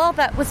 but while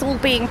that was all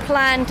being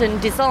planned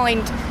and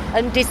designed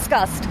and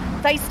discussed,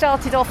 they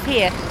started off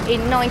here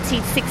in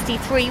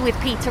 1963 with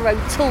Peter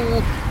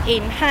O'Toole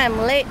in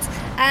Hamlet,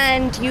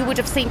 and you would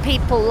have seen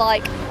people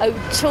like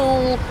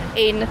O'Toole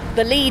in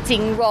the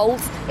leading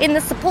roles. In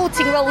the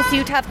supporting roles,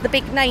 you'd have the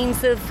big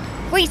names of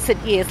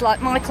recent years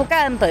like Michael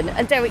Gambon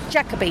and Derek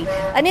Jacobi,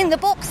 and in the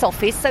box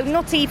office, so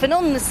not even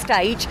on the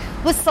stage,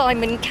 was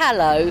Simon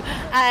Callow,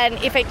 and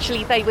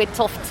eventually they went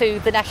off to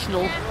the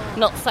National,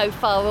 not so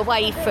far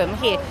away from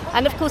here.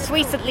 And of course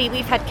recently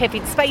we've had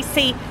Kevin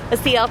Spacey as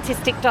the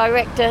artistic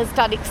director, has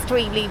done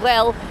extremely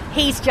well.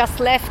 He's just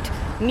left.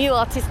 New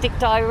artistic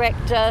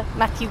director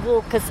Matthew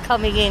Walker's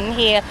coming in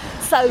here,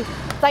 so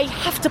they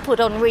have to put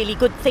on really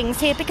good things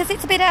here because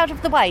it's a bit out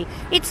of the way.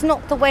 It's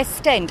not the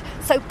West End,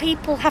 so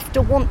people have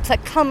to want to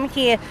come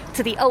here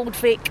to the Old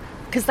Vic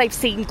because they've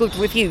seen good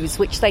reviews,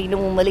 which they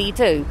normally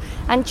do.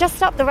 And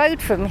just up the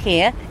road from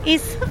here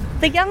is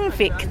the Young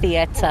Vic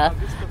Theatre,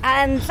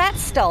 and that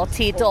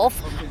started off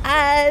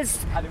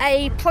as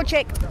a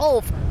project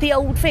of the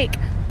Old Vic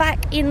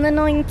back in the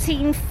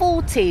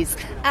 1940s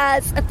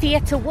as a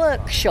theatre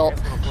workshop.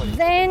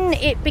 Then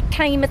it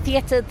became a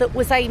theatre that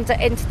was aimed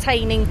at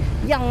entertaining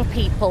young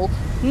people,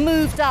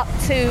 moved up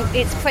to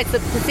its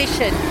present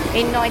position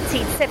in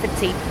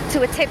 1970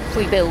 to a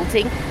temporary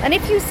building. And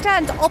if you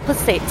stand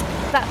opposite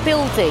that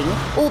building,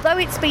 although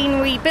it's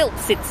been rebuilt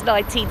since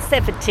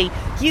 1970,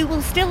 you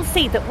will still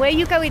see that where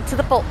you go into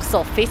the box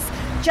office,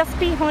 just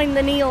behind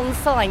the neon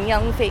sign,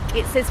 Young Vic,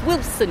 it says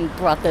Wilson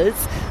Brothers,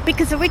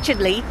 because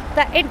originally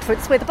that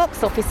entrance where the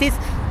box office is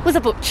was a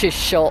butcher's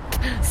shop.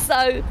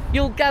 So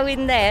you'll go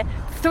in there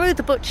through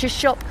the butcher's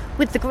shop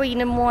with the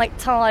green and white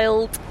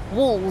tiled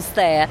walls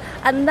there,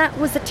 and that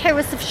was a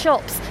terrace of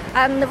shops,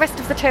 and the rest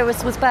of the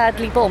terrace was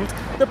badly bombed.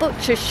 The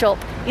butcher's shop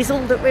is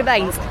all that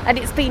remains, and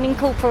it's been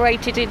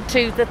incorporated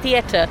into the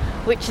theatre,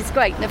 which is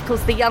great. And of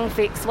course the Young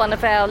Vic's one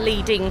of our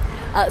leading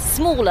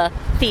smaller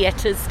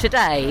theatres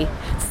today.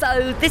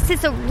 So this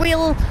is a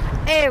real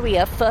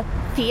area for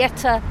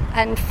theatre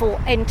and for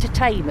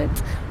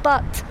entertainment.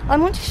 But I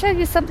want to show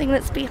you something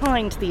that's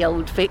behind the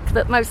Old Vic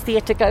that most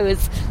theatre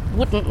goers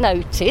wouldn't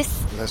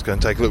notice. Let's go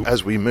and take a look.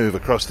 As we move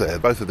across there,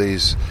 both of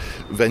these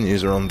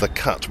venues are on the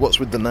cut. What's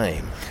with the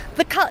name?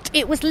 The cut,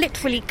 it was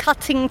literally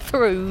cutting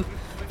through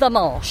the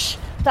marsh.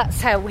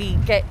 That's how we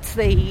get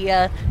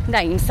the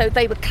name. So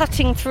they were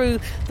cutting through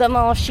the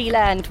marshy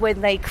land when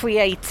they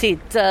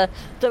created the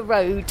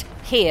road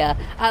here.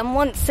 And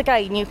once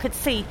again, you could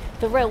see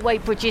the railway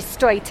bridges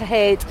straight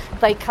ahead.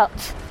 They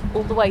cut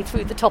all the way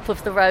through the top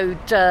of the road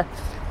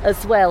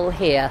as well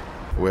here.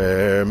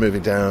 We're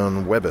moving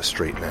down Weber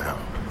Street now.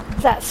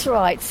 That's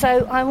right.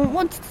 So I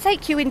wanted to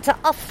take you into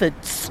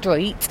Ufford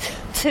Street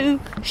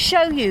to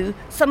show you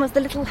some of the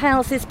little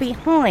houses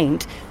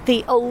behind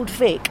the Old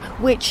Vic,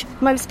 which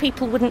most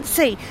people wouldn't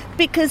see.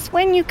 Because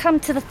when you come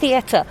to the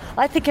theatre,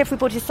 I think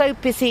everybody's so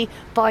busy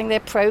buying their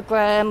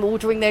programme,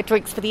 ordering their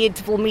drinks for the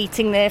interval,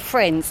 meeting their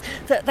friends,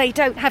 that they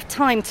don't have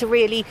time to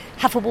really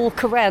have a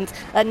walk around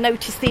and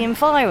notice the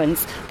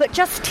environs. But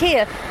just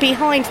here,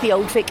 behind the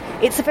Old Vic,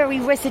 it's a very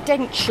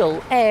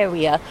residential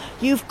area.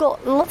 You've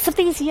got lots of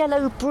these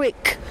yellow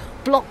brick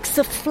blocks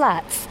of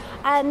flats.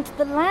 And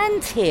the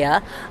land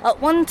here,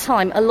 at one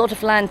time, a lot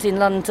of land in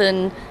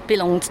London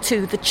belonged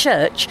to the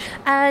church,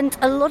 and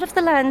a lot of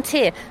the land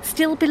here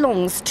still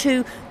belongs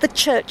to the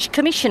church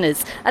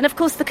commissioners. And of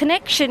course, the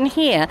connection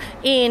here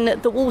in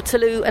the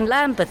Waterloo and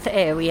Lambeth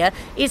area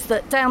is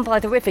that down by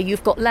the river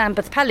you've got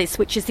Lambeth Palace,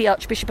 which is the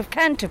Archbishop of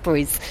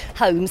Canterbury's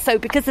home. So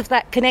because of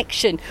that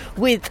connection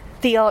with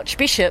the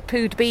Archbishop,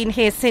 who'd been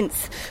here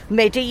since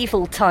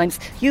medieval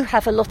times, you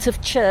have a lot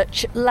of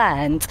church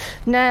land.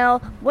 Now,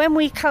 when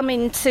we come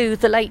into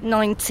the late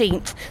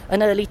 19th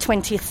and early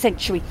 20th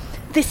century,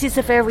 this is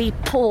a very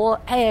poor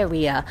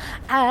area,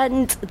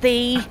 and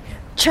the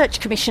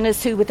church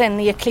commissioners, who were then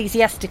the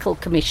ecclesiastical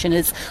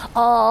commissioners,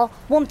 are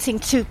wanting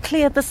to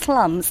clear the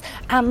slums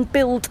and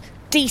build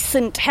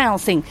decent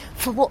housing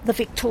for what the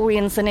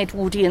Victorians and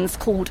Edwardians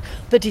called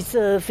the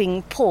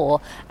deserving poor.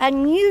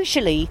 And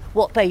usually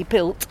what they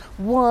built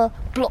were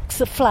blocks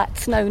of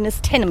flats known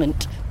as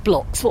tenement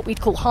blocks, what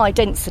we'd call high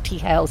density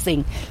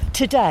housing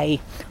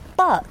today.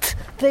 But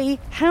the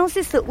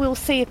houses that we'll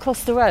see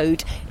across the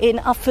road in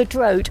Ufford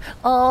Road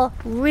are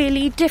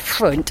really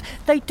different.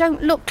 They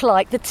don't look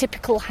like the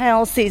typical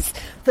houses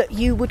that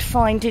you would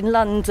find in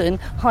London,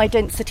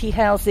 high-density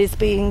houses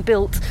being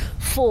built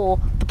for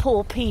the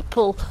poor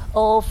people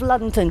of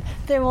London.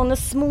 They're on a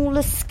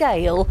smaller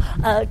scale,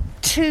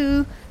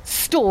 2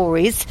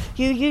 stories.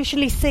 You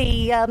usually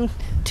see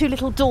 2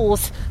 little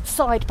doors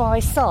side by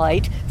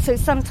side, so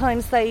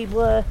sometimes they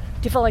were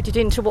divided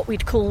into what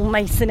we'd call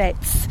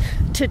masonettes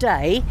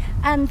today,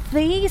 and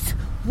these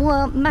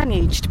were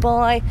managed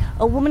by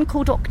a woman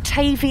called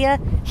Octavia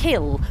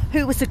Hill,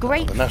 who was a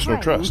great the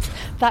National friend. Trust.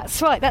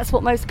 That's right, that's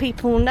what most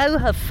people know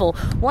her for.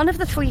 One of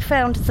the 3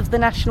 founders of the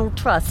National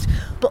Trust,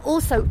 but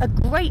also a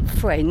great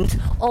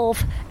friend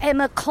of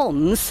Emma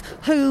Cons,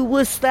 who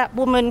was that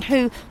woman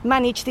who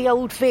managed the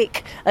Old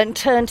Vic and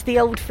turned the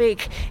Old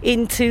Vic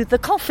into the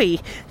Coffee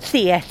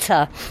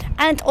Theatre.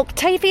 And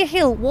Octavia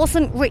Hill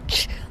wasn't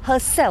rich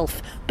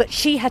herself, but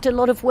she had a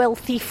lot of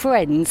wealthy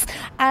friends,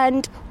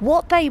 and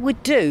what they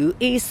would do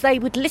is they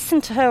would listen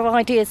to her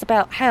ideas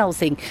about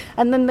housing,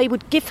 and then they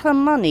would give her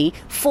money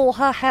for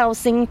her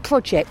housing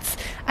projects.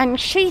 And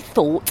she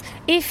thought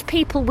if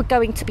people were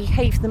going to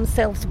behave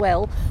themselves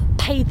well,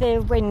 pay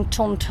their rent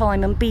on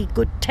time and be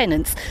good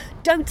tenants,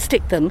 don't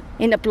stick them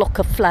in a block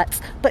of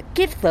flats, but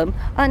give them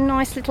a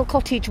nice little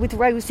cottage with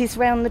roses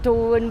round the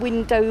door and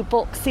window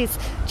boxes,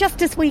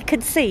 just as we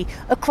can see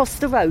across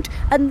the road,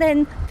 and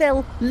then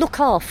they'll look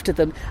after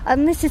them.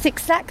 And this is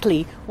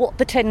exactly what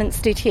the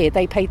tenants did here.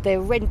 They paid their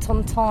rent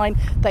on time,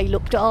 they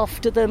looked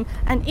after them,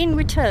 and in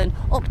return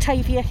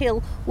Octavia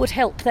Hill would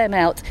help them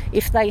out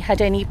if they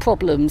had any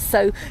problems.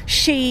 So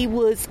she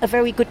was a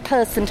very good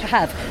person to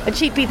have, and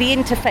she'd be the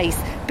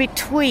interface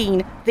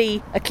between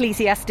the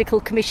ecclesiastical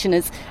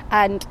commissioners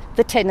and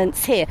the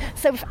tenants here.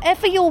 So if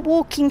ever you're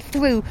walking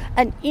through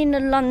an inner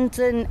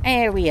London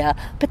area,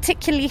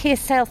 particularly here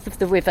south of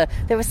the river,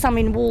 there are some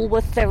in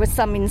Walworth, there are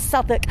some in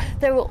Southwark,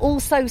 there are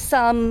also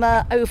some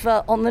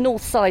over on the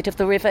north side of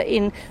the river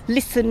in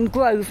Lisson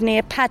Grove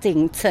near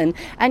Paddington,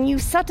 and you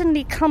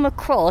suddenly come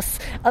across,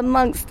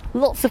 amongst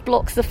lots of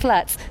blocks of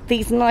flats,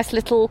 these nice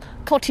little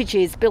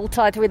cottages built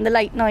either in the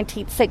late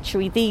 19th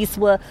century, these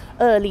were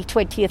early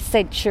 20th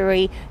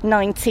century,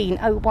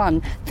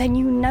 1901, then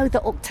you know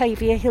that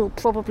Octavia Hill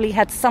probably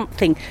had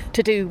something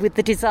to do with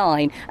the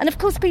design. And of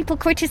course people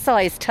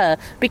criticised her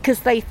because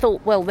they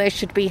thought, well, there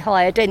should be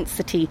higher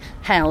density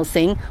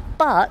housing,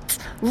 but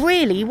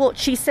really what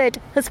she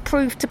said has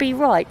proved to be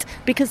right,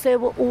 because there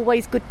were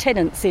always good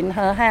tenants in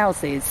her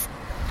houses.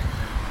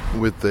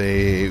 With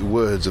the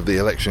words of the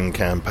election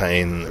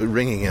campaign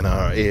ringing in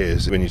our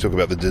ears, when you talk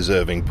about the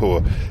deserving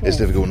poor, it's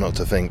difficult not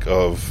to think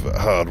of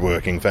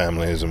hard-working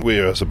families, and we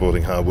are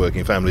supporting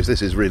hard-working families.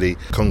 This is really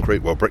concrete,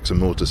 bricks and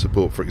mortar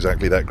support for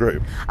exactly that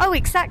group. Oh,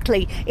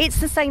 exactly.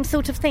 It's the same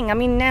sort of thing. I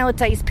mean,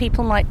 nowadays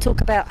people might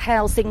talk about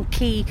housing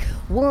key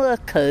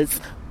workers,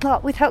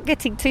 but without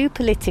getting too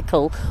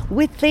political,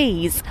 with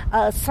these,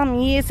 some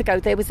years ago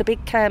there was a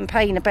big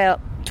campaign about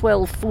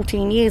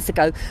 12-14 years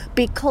ago,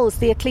 because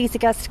the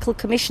ecclesiastical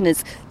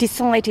commissioners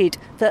decided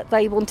that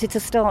they wanted to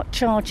start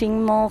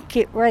charging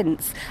market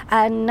rents,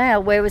 and now,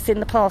 whereas in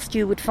the past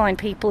you would find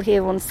people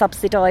here on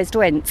subsidised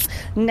rents,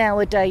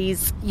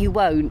 nowadays you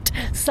won't.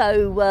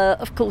 So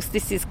of course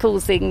this is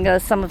causing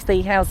some of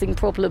the housing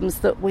problems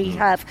that we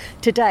have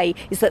today,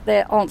 is that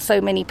there aren't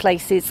so many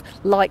places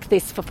like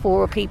this for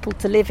poorer people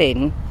to live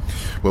in.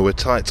 Well, we're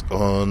tight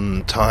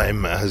on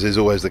time, as is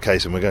always the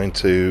case, and we're going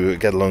to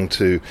get along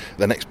to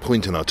the next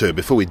point in our tour.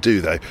 Before we do,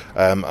 though,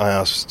 I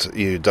asked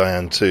you,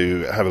 Diane,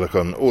 to have a look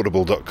on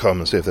audible.com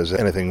and see if there's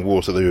anything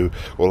Waterloo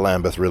or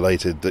Lambeth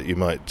related that you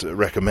might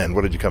recommend.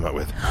 What did you come up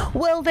with?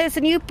 Well, there's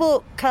a new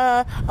book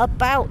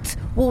about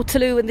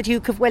Waterloo and the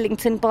Duke of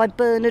Wellington by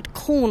Bernard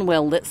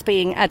Cornwell that's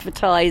being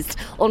advertised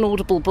on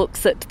Audible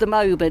Books at the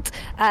moment,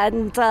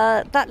 and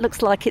that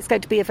looks like it's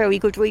going to be a very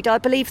good read. I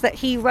believe that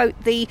he wrote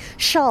the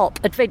Sharp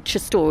adventure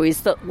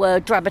stories that were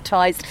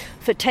dramatised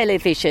for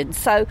television,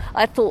 so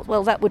I thought,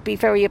 well, that would be a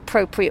very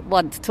appropriate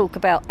one to talk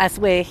about as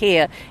we're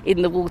here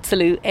in the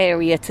Waterloo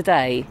area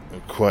today.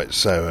 Quite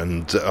so,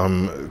 and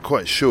I'm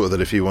quite sure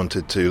that if you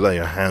wanted to lay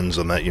your hands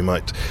on that, you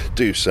might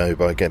do so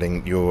by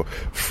getting your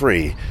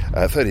free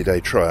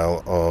 30-day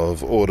trial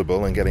of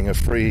Audible and getting a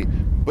free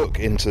book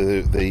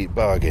into the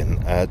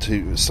bargain.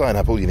 To sign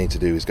up, all you need to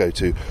do is go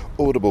to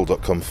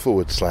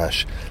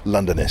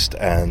audible.com/Londonist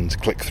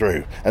and click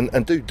through.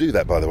 And do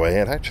that, by the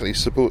way. It actually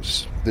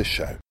supports this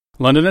show.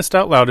 Londonist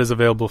Out Loud is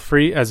available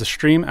free as a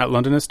stream at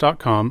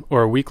londonist.com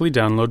or a weekly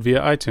download via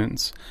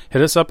iTunes.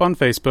 Hit us up on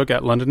Facebook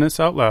at Londonist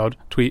Out Loud,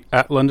 tweet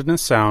at Londonist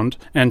Sound,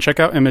 and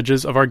check out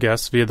images of our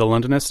guests via the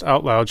Londonist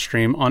Out Loud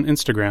stream on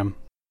Instagram.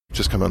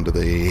 Just come under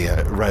the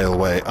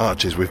railway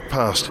arches. We've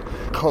passed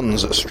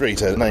Cons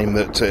Street, a name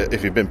that,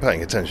 if you've been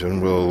paying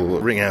attention, will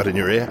ring out in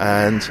your ear.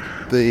 And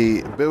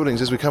the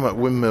buildings, as we come up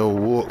Windmill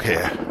Walk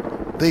here,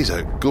 these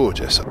are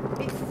gorgeous.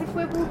 It's as if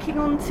we're walking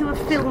onto a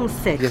film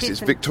set. Yes,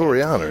 it's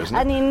Victoriana, isn't it?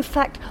 And in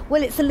fact,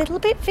 well, it's a little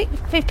bit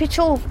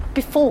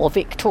before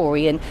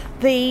Victorian.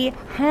 The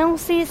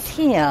houses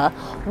here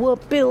were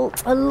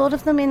built, a lot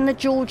of them in the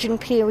Georgian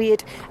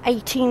period,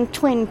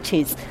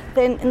 1820s.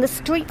 Then in the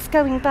streets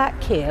going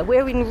back here,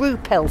 we're in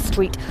Rupel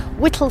Street,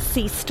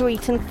 Whittlesea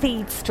Street and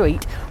Theed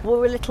Street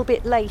were a little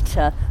bit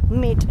later,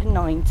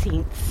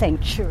 mid-19th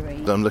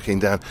century. I'm looking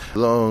down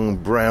long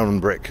brown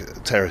brick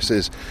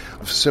terraces,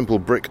 simple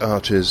brick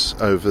arches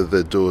over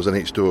the doors, and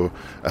each door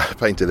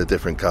painted a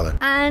different colour.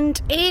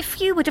 And if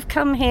you would have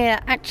come here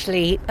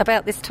actually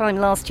about this time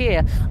last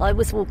year, I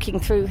was walking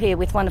through here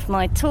with one of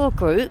my tour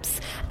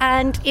groups,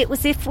 and it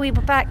was if we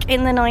were back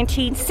in the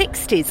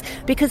 1960s,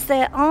 because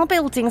there are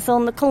buildings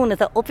on the corner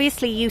that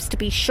obviously used to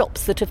be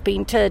shops that have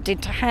been turned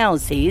into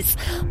houses,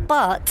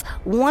 but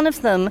one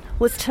of them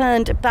was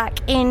turned back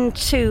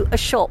into a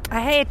shop, a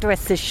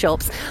hairdresser's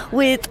shop,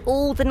 with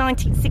all the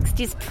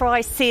 1960s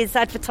prices,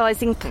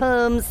 advertising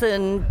perms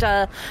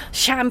and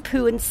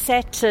shampoo and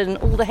set and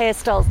all the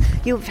hairstyles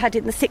you've had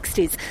in the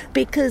 60s,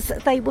 because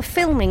they were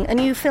filming a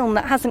new film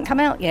that hasn't come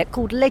out yet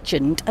called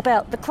Legend,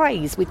 about the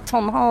Krays, with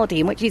Tom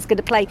Hardy, in which he's going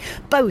to play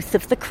both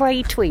of the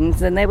Kray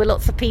twins, and there were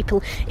lots of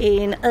people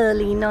in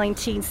early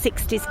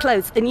 1960s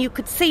clothes, and you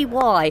could see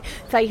why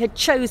they had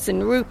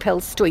chosen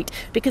Rupel Street,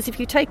 because if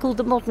you take all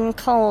the modern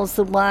cars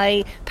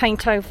away,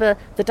 paint over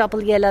the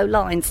double yellow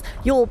lines,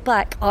 you're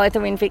back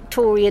either in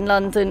Victorian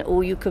London,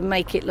 or you can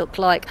make it look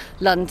like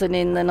London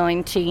in the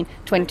 1920s,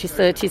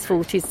 30s,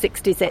 40s,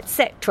 60s,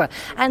 etc.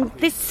 And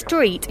this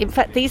street, in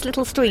fact, these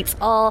little streets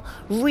are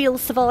real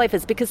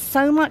survivors, because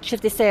so much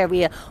of this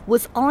area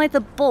was either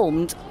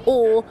bombed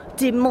or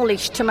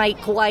demolished to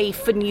make way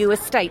for new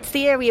estates.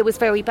 The area was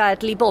very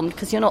badly bombed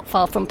because you're not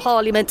far from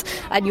Parliament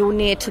and you're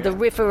near to the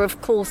river,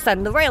 of course,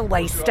 and the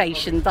railway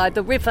station. By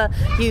the river,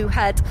 you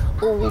had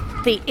all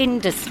the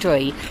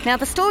industry. Now,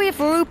 the story of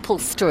Rupel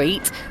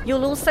Street,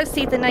 you'll also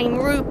see the name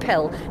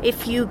Rupel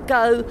if you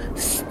go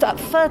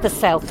further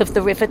south of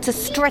the river to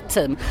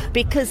Streatham,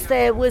 because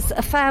there was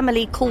a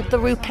family called the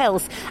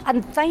Rupels,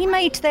 and they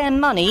made their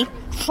money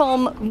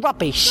from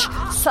rubbish.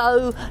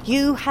 So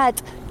you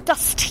had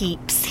dust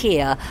heaps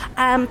here,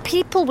 and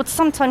people would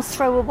sometimes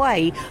throw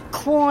away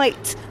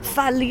quite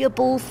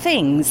valuable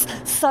things.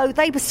 So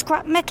they were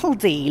scrap metal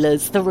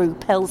dealers, the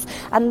Rupels,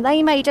 and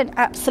they made an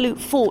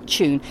absolute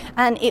fortune.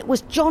 And it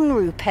was John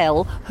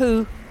Rupel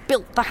who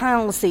built the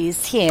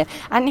houses here,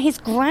 and his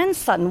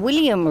grandson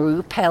William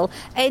Rupel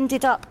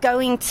ended up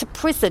going to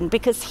prison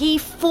because he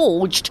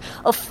forged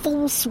a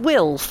false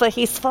will for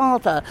his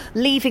father,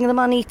 leaving the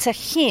money to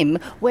him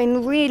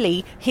when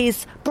really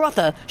his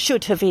brother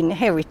should have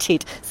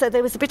inherited. So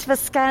there was a bit of a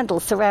scandal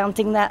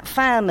surrounding that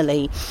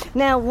family.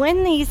 Now,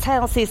 when these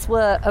houses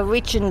were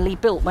originally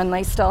built, when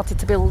they started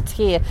to build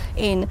here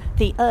in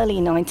the early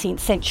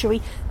 19th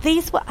century,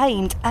 these were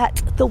aimed at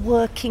the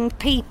working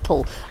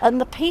people, and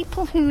the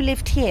people who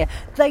lived here,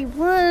 they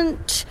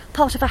weren't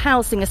part of a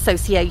housing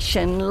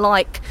association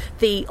like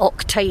the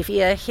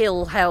Octavia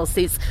Hill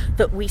houses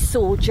that we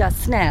saw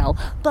just now,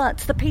 but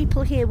the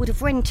people here would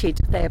have rented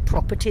their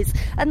properties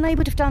and they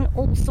would have done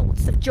all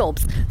sorts of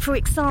jobs. For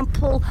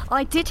example,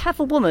 I did have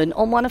a woman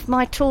on one of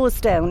my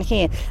tours down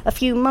here a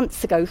few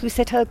months ago who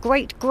said her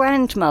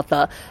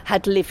great-grandmother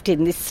had lived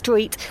in this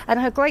street, and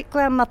her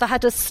great-grandmother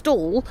had a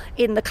stall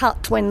in the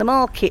cut when the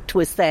market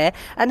was there,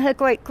 and her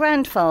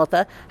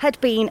great-grandfather had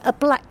been a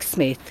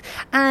blacksmith,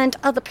 and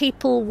other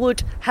people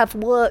would have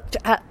worked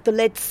at the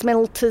lead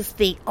smelters,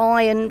 the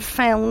iron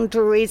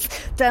foundries.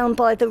 Down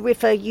by the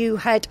river you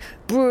had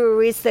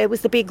breweries. There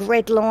was the big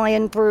Red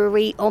Lion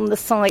brewery on the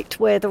site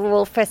where the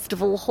Royal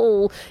Festival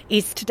Hall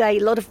is today.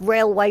 A lot of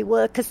railway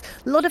workers,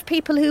 a lot of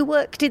people who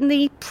worked in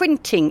the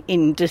printing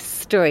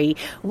industry.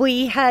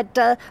 We had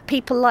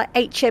people like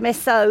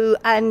HMSO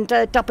and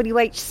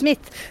WH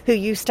Smith who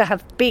used to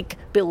have big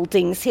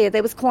buildings here.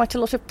 There was quite a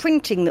lot of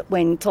printing that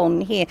went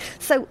on here.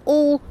 So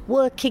all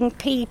working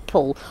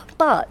people.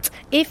 But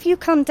if you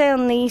come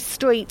down these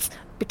streets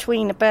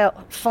between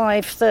about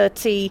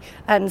 5:30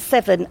 and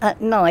 7 at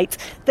night,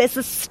 there's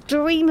a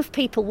stream of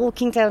people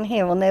walking down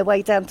here on their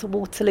way down to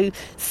Waterloo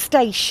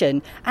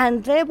Station,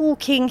 and they're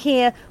walking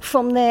here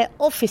from their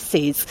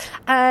offices.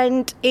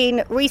 And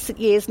in recent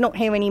years, not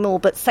here anymore,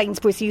 but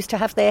Sainsbury's used to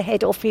have their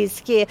head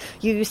office here.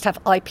 You used to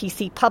have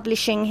IPC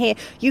Publishing here.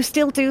 You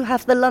still do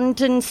have the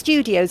London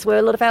studios where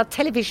a lot of our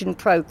television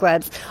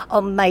programmes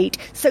are made.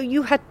 So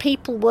you had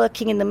people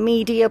working in the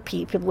media,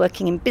 people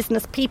working in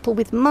business, people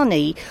with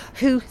money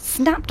who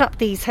snapped up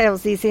these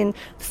houses in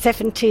the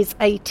 70s,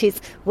 80s,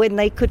 when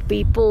they could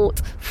be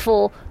bought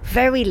for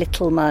very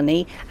little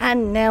money.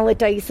 And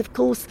nowadays, of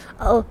course,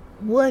 a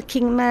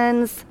working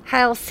man's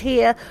house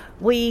here,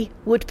 we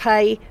would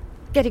pay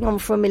getting on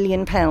for £1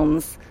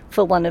 million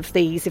for one of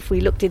these. If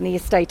we looked in the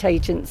estate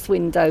agent's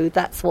window,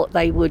 that's what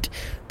they would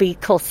be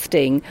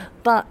costing.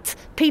 But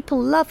people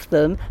love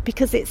them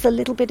because it's a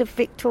little bit of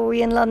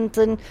Victorian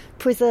London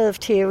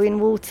preserved here in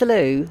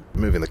Waterloo.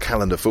 Moving the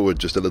calendar forward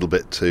just a little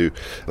bit to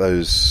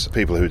those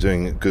people who were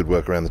doing good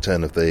work around the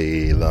turn of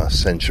the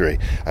last century.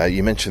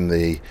 You mentioned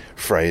the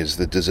phrase,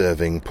 the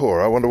deserving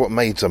poor. I wonder what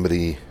made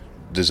somebody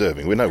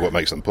deserving. We know what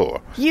makes them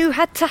poor. You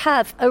had to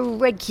have a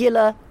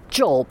regular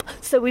job.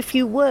 So if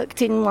you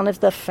worked in one of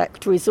the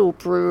factories or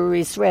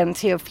breweries around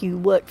here, if you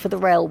worked for the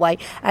railway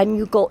and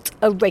you got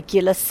a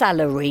regular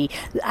salary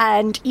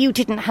and you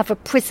didn't have a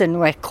prison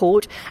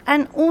record,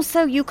 and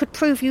also you could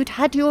prove you'd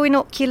had your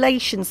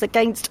inoculations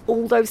against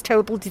all those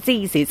terrible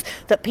diseases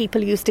that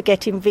people used to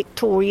get in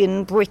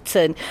Victorian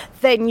Britain,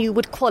 then you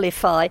would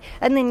qualify,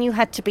 and then you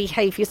had to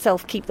behave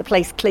yourself, keep the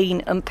place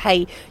clean and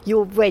pay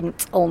your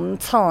rent on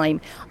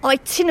time.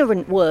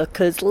 Itinerant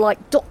workers,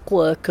 like dock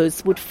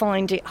workers, would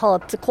find it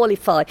hard to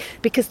qualify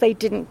because they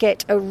didn't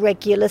get a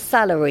regular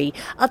salary.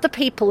 Other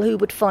people who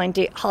would find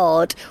it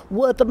hard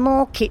were the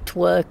market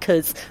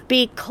workers,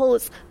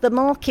 because the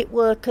market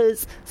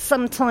workers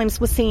sometimes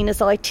were seen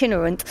as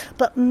itinerant,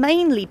 but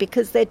mainly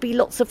because there'd be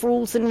lots of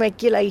rules and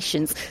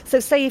regulations. So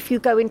say if you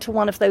go into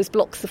one of those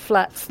blocks of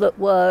flats that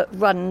were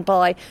run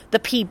by the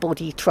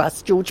Peabody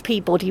Trust. George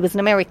Peabody was an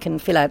American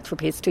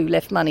philanthropist who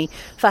left money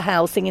for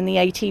housing in the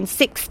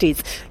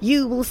 1860s.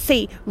 You will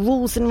see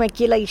rules and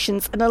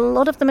regulations, and a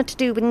lot of them are to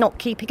do with not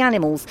keeping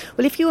animals.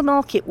 Well, if you were a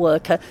market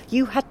worker,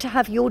 you had to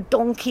have your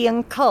donkey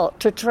and cart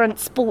to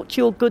transport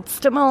your goods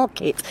to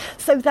market.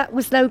 So that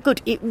was no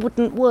good. It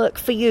wouldn't work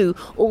for you,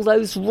 all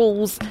those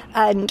rules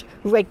and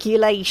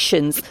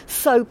regulations.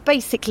 So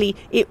basically,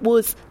 it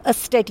was a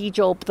steady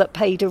job that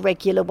paid a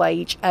regular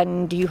wage,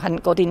 and you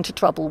hadn't got into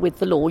trouble with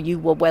the law. You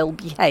were well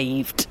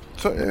behaved.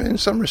 So in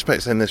some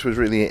respects then this was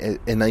really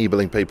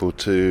enabling people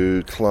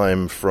to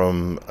climb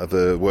from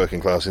the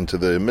working class into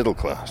the middle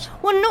class?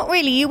 Well, not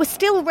really. You were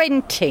still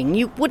renting.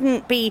 You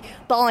wouldn't be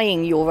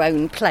buying your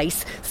own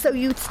place, so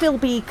you'd still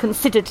be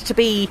considered to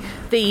be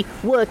the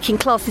working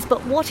classes.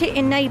 But what it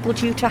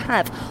enabled you to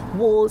have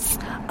was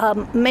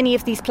many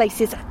of these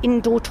places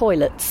indoor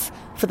toilets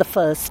for the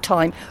first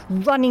time.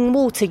 Running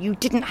water. You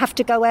didn't have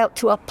to go out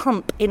to a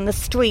pump in the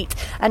street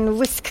and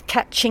risk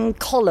catching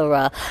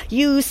cholera.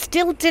 You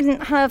still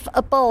didn't have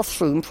a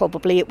bathroom,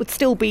 probably. It would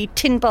still be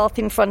tin bath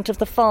in front of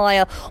the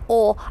fire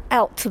or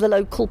out to the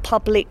local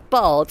public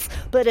baths.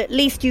 But at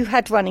least you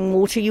had running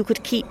water. You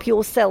could keep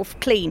yourself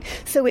clean.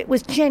 So it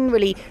was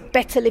generally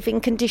better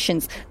living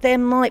conditions. There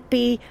might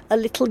be a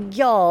little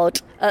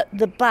yard at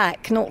the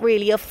back, not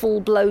really a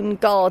full-blown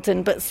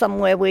garden, but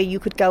somewhere where you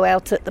could go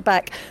out at the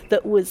back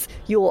that was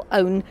your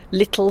own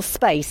little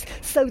space.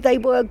 So they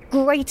were a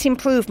great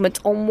improvement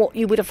on what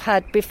you would have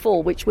had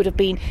before, which would have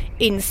been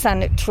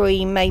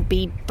insanitary,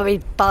 maybe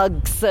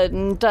bugs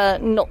and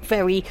not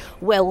very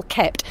well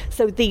kept.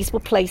 So these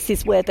were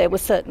places where there were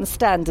certain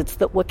standards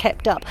that were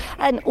kept up,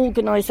 and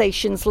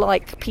organisations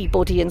like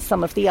Peabody and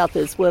some of the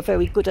others were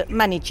very good at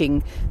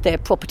managing their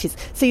properties.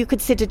 So you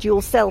considered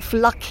yourself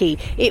lucky.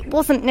 It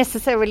wasn't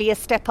necessarily a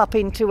step up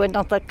into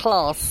another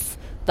class,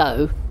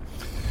 though.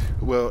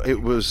 Well,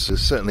 it was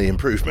certainly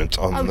improvement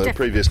on the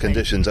previous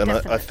conditions, and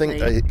I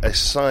think a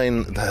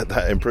sign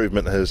that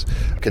improvement has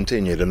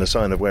continued, and a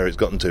sign of where it's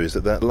gotten to, is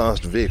that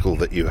last vehicle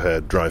that you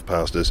heard drive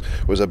past us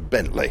was a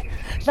Bentley.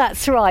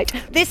 That's right.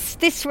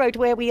 This road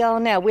where we are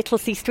now,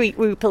 Whittlesea Street,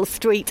 Rupel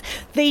Street,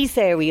 these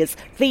areas,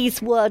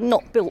 these were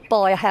not built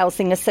by a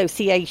housing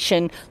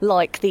association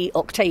like the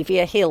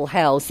Octavia Hill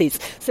houses.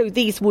 So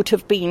these would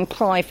have been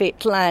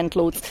private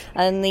landlords,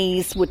 and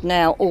these would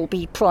now all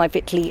be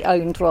privately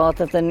owned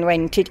rather than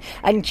rented.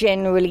 And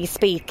generally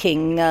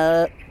speaking,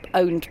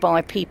 owned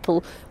by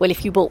people. Well,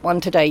 if you bought one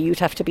today, you'd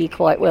have to be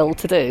quite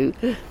well-to-do.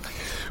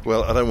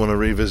 Well, I don't want to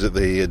revisit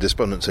the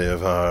despondency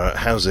of our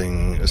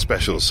housing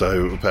special,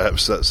 so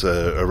perhaps that's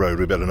a road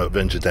we better not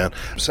venture down.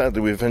 Sadly,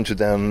 we've ventured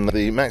down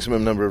the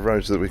maximum number of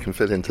roads that we can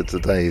fit into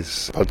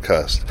today's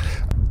podcast.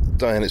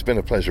 Diane, it's been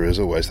a pleasure as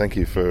always. Thank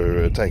you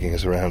for taking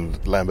us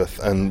around Lambeth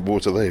and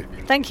Waterloo.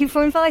 Thank you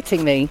for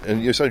inviting me.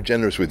 And you're so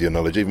generous with your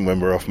knowledge. Even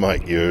when we're off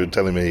mic, you're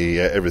telling me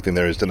everything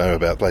there is to know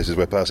about places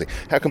we're passing.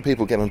 How can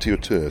people get onto your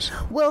tours?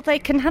 Well, they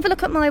can have a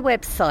look at my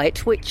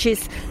website, which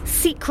is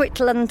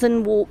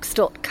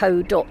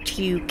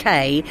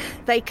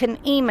secretlondonwalks.co.uk. They can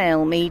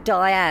email me,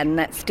 Diane,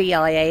 that's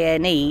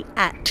Diane,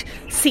 at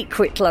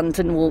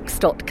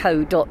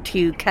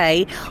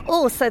secretlondonwalks.co.uk.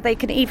 Also, they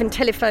can even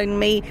telephone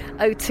me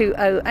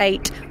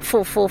 0208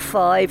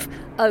 445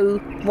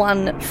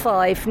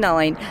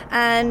 0159,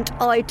 and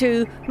I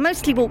do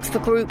mostly walks for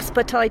groups,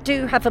 but I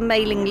do have a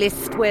mailing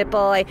list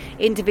whereby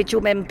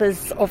individual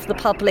members of the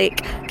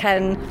public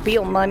can be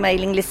on my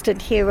mailing list and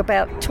hear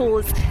about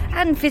tours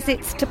and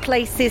visits to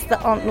places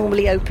that aren't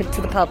normally open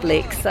to the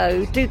public,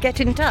 so do get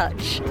in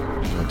touch.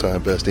 Well,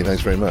 Diane Burstein,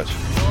 thanks very much.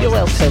 You're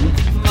welcome.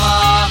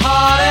 My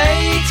heart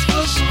aches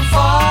for some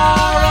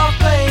far-off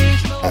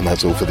place. And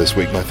that's all for this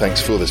week. My thanks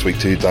for this week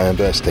to Diane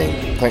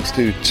Burstein. Thanks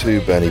to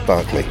Bernie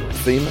Barkley.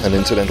 Theme and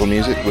incidental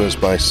music was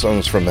by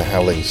Songs from the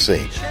Howling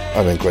Sea.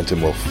 I'm in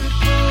Quentin Wolfe.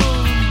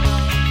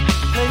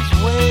 Let's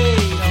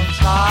wait on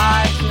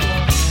time.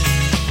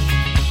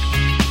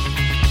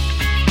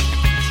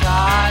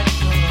 Time.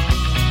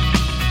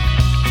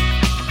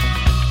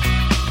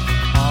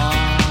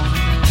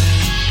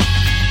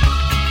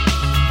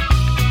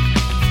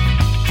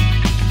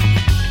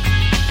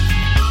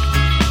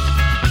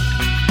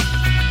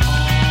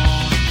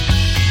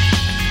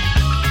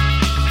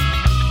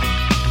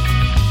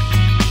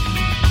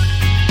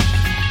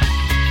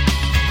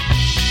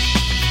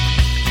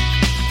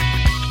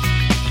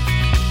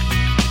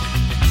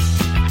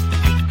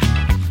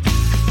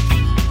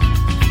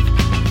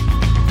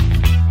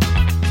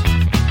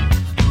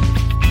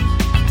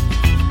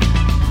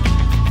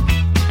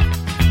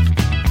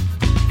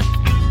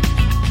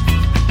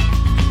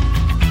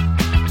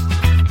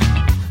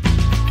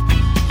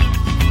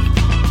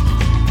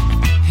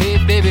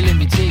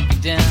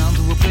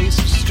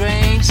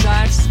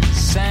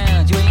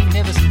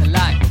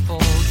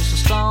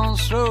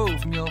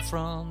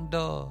 front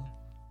door.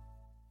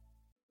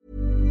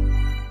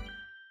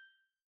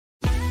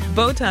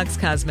 Botox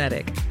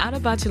Cosmetic, out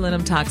of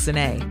botulinum toxin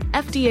A,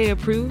 FDA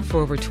approved for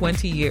over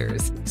 20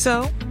 years.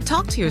 So,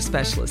 talk to your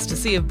specialist to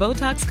see if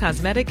Botox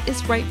Cosmetic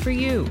is right for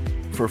you.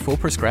 For full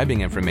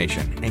prescribing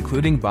information,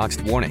 including boxed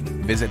warning,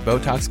 visit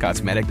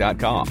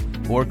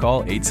BotoxCosmetic.com or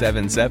call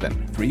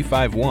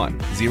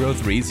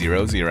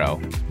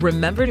 877-351-0300.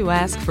 Remember to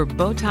ask for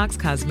Botox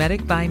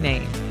Cosmetic by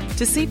name.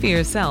 To see for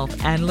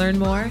yourself and learn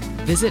more,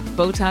 visit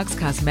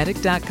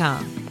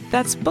BotoxCosmetic.com.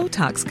 That's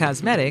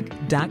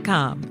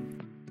BotoxCosmetic.com.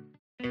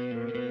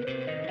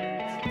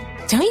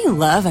 Don't you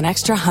love an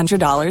extra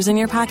 $100 in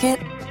your pocket?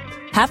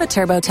 Have a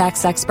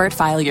TurboTax expert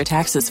file your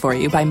taxes for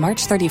you by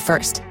March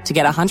 31st to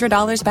get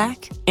 $100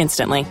 back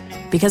instantly.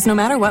 Because no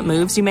matter what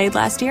moves you made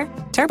last year,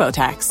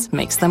 TurboTax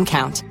makes them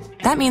count.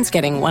 That means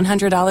getting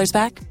 $100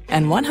 back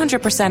and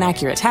 100%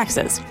 accurate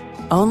taxes,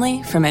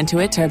 only from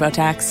Intuit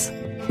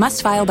TurboTax.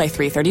 Must file by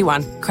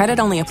 3/31. Credit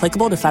only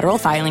applicable to federal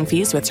filing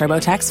fees with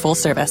TurboTax full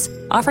service.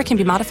 Offer can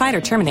be modified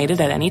or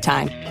terminated at any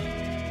time.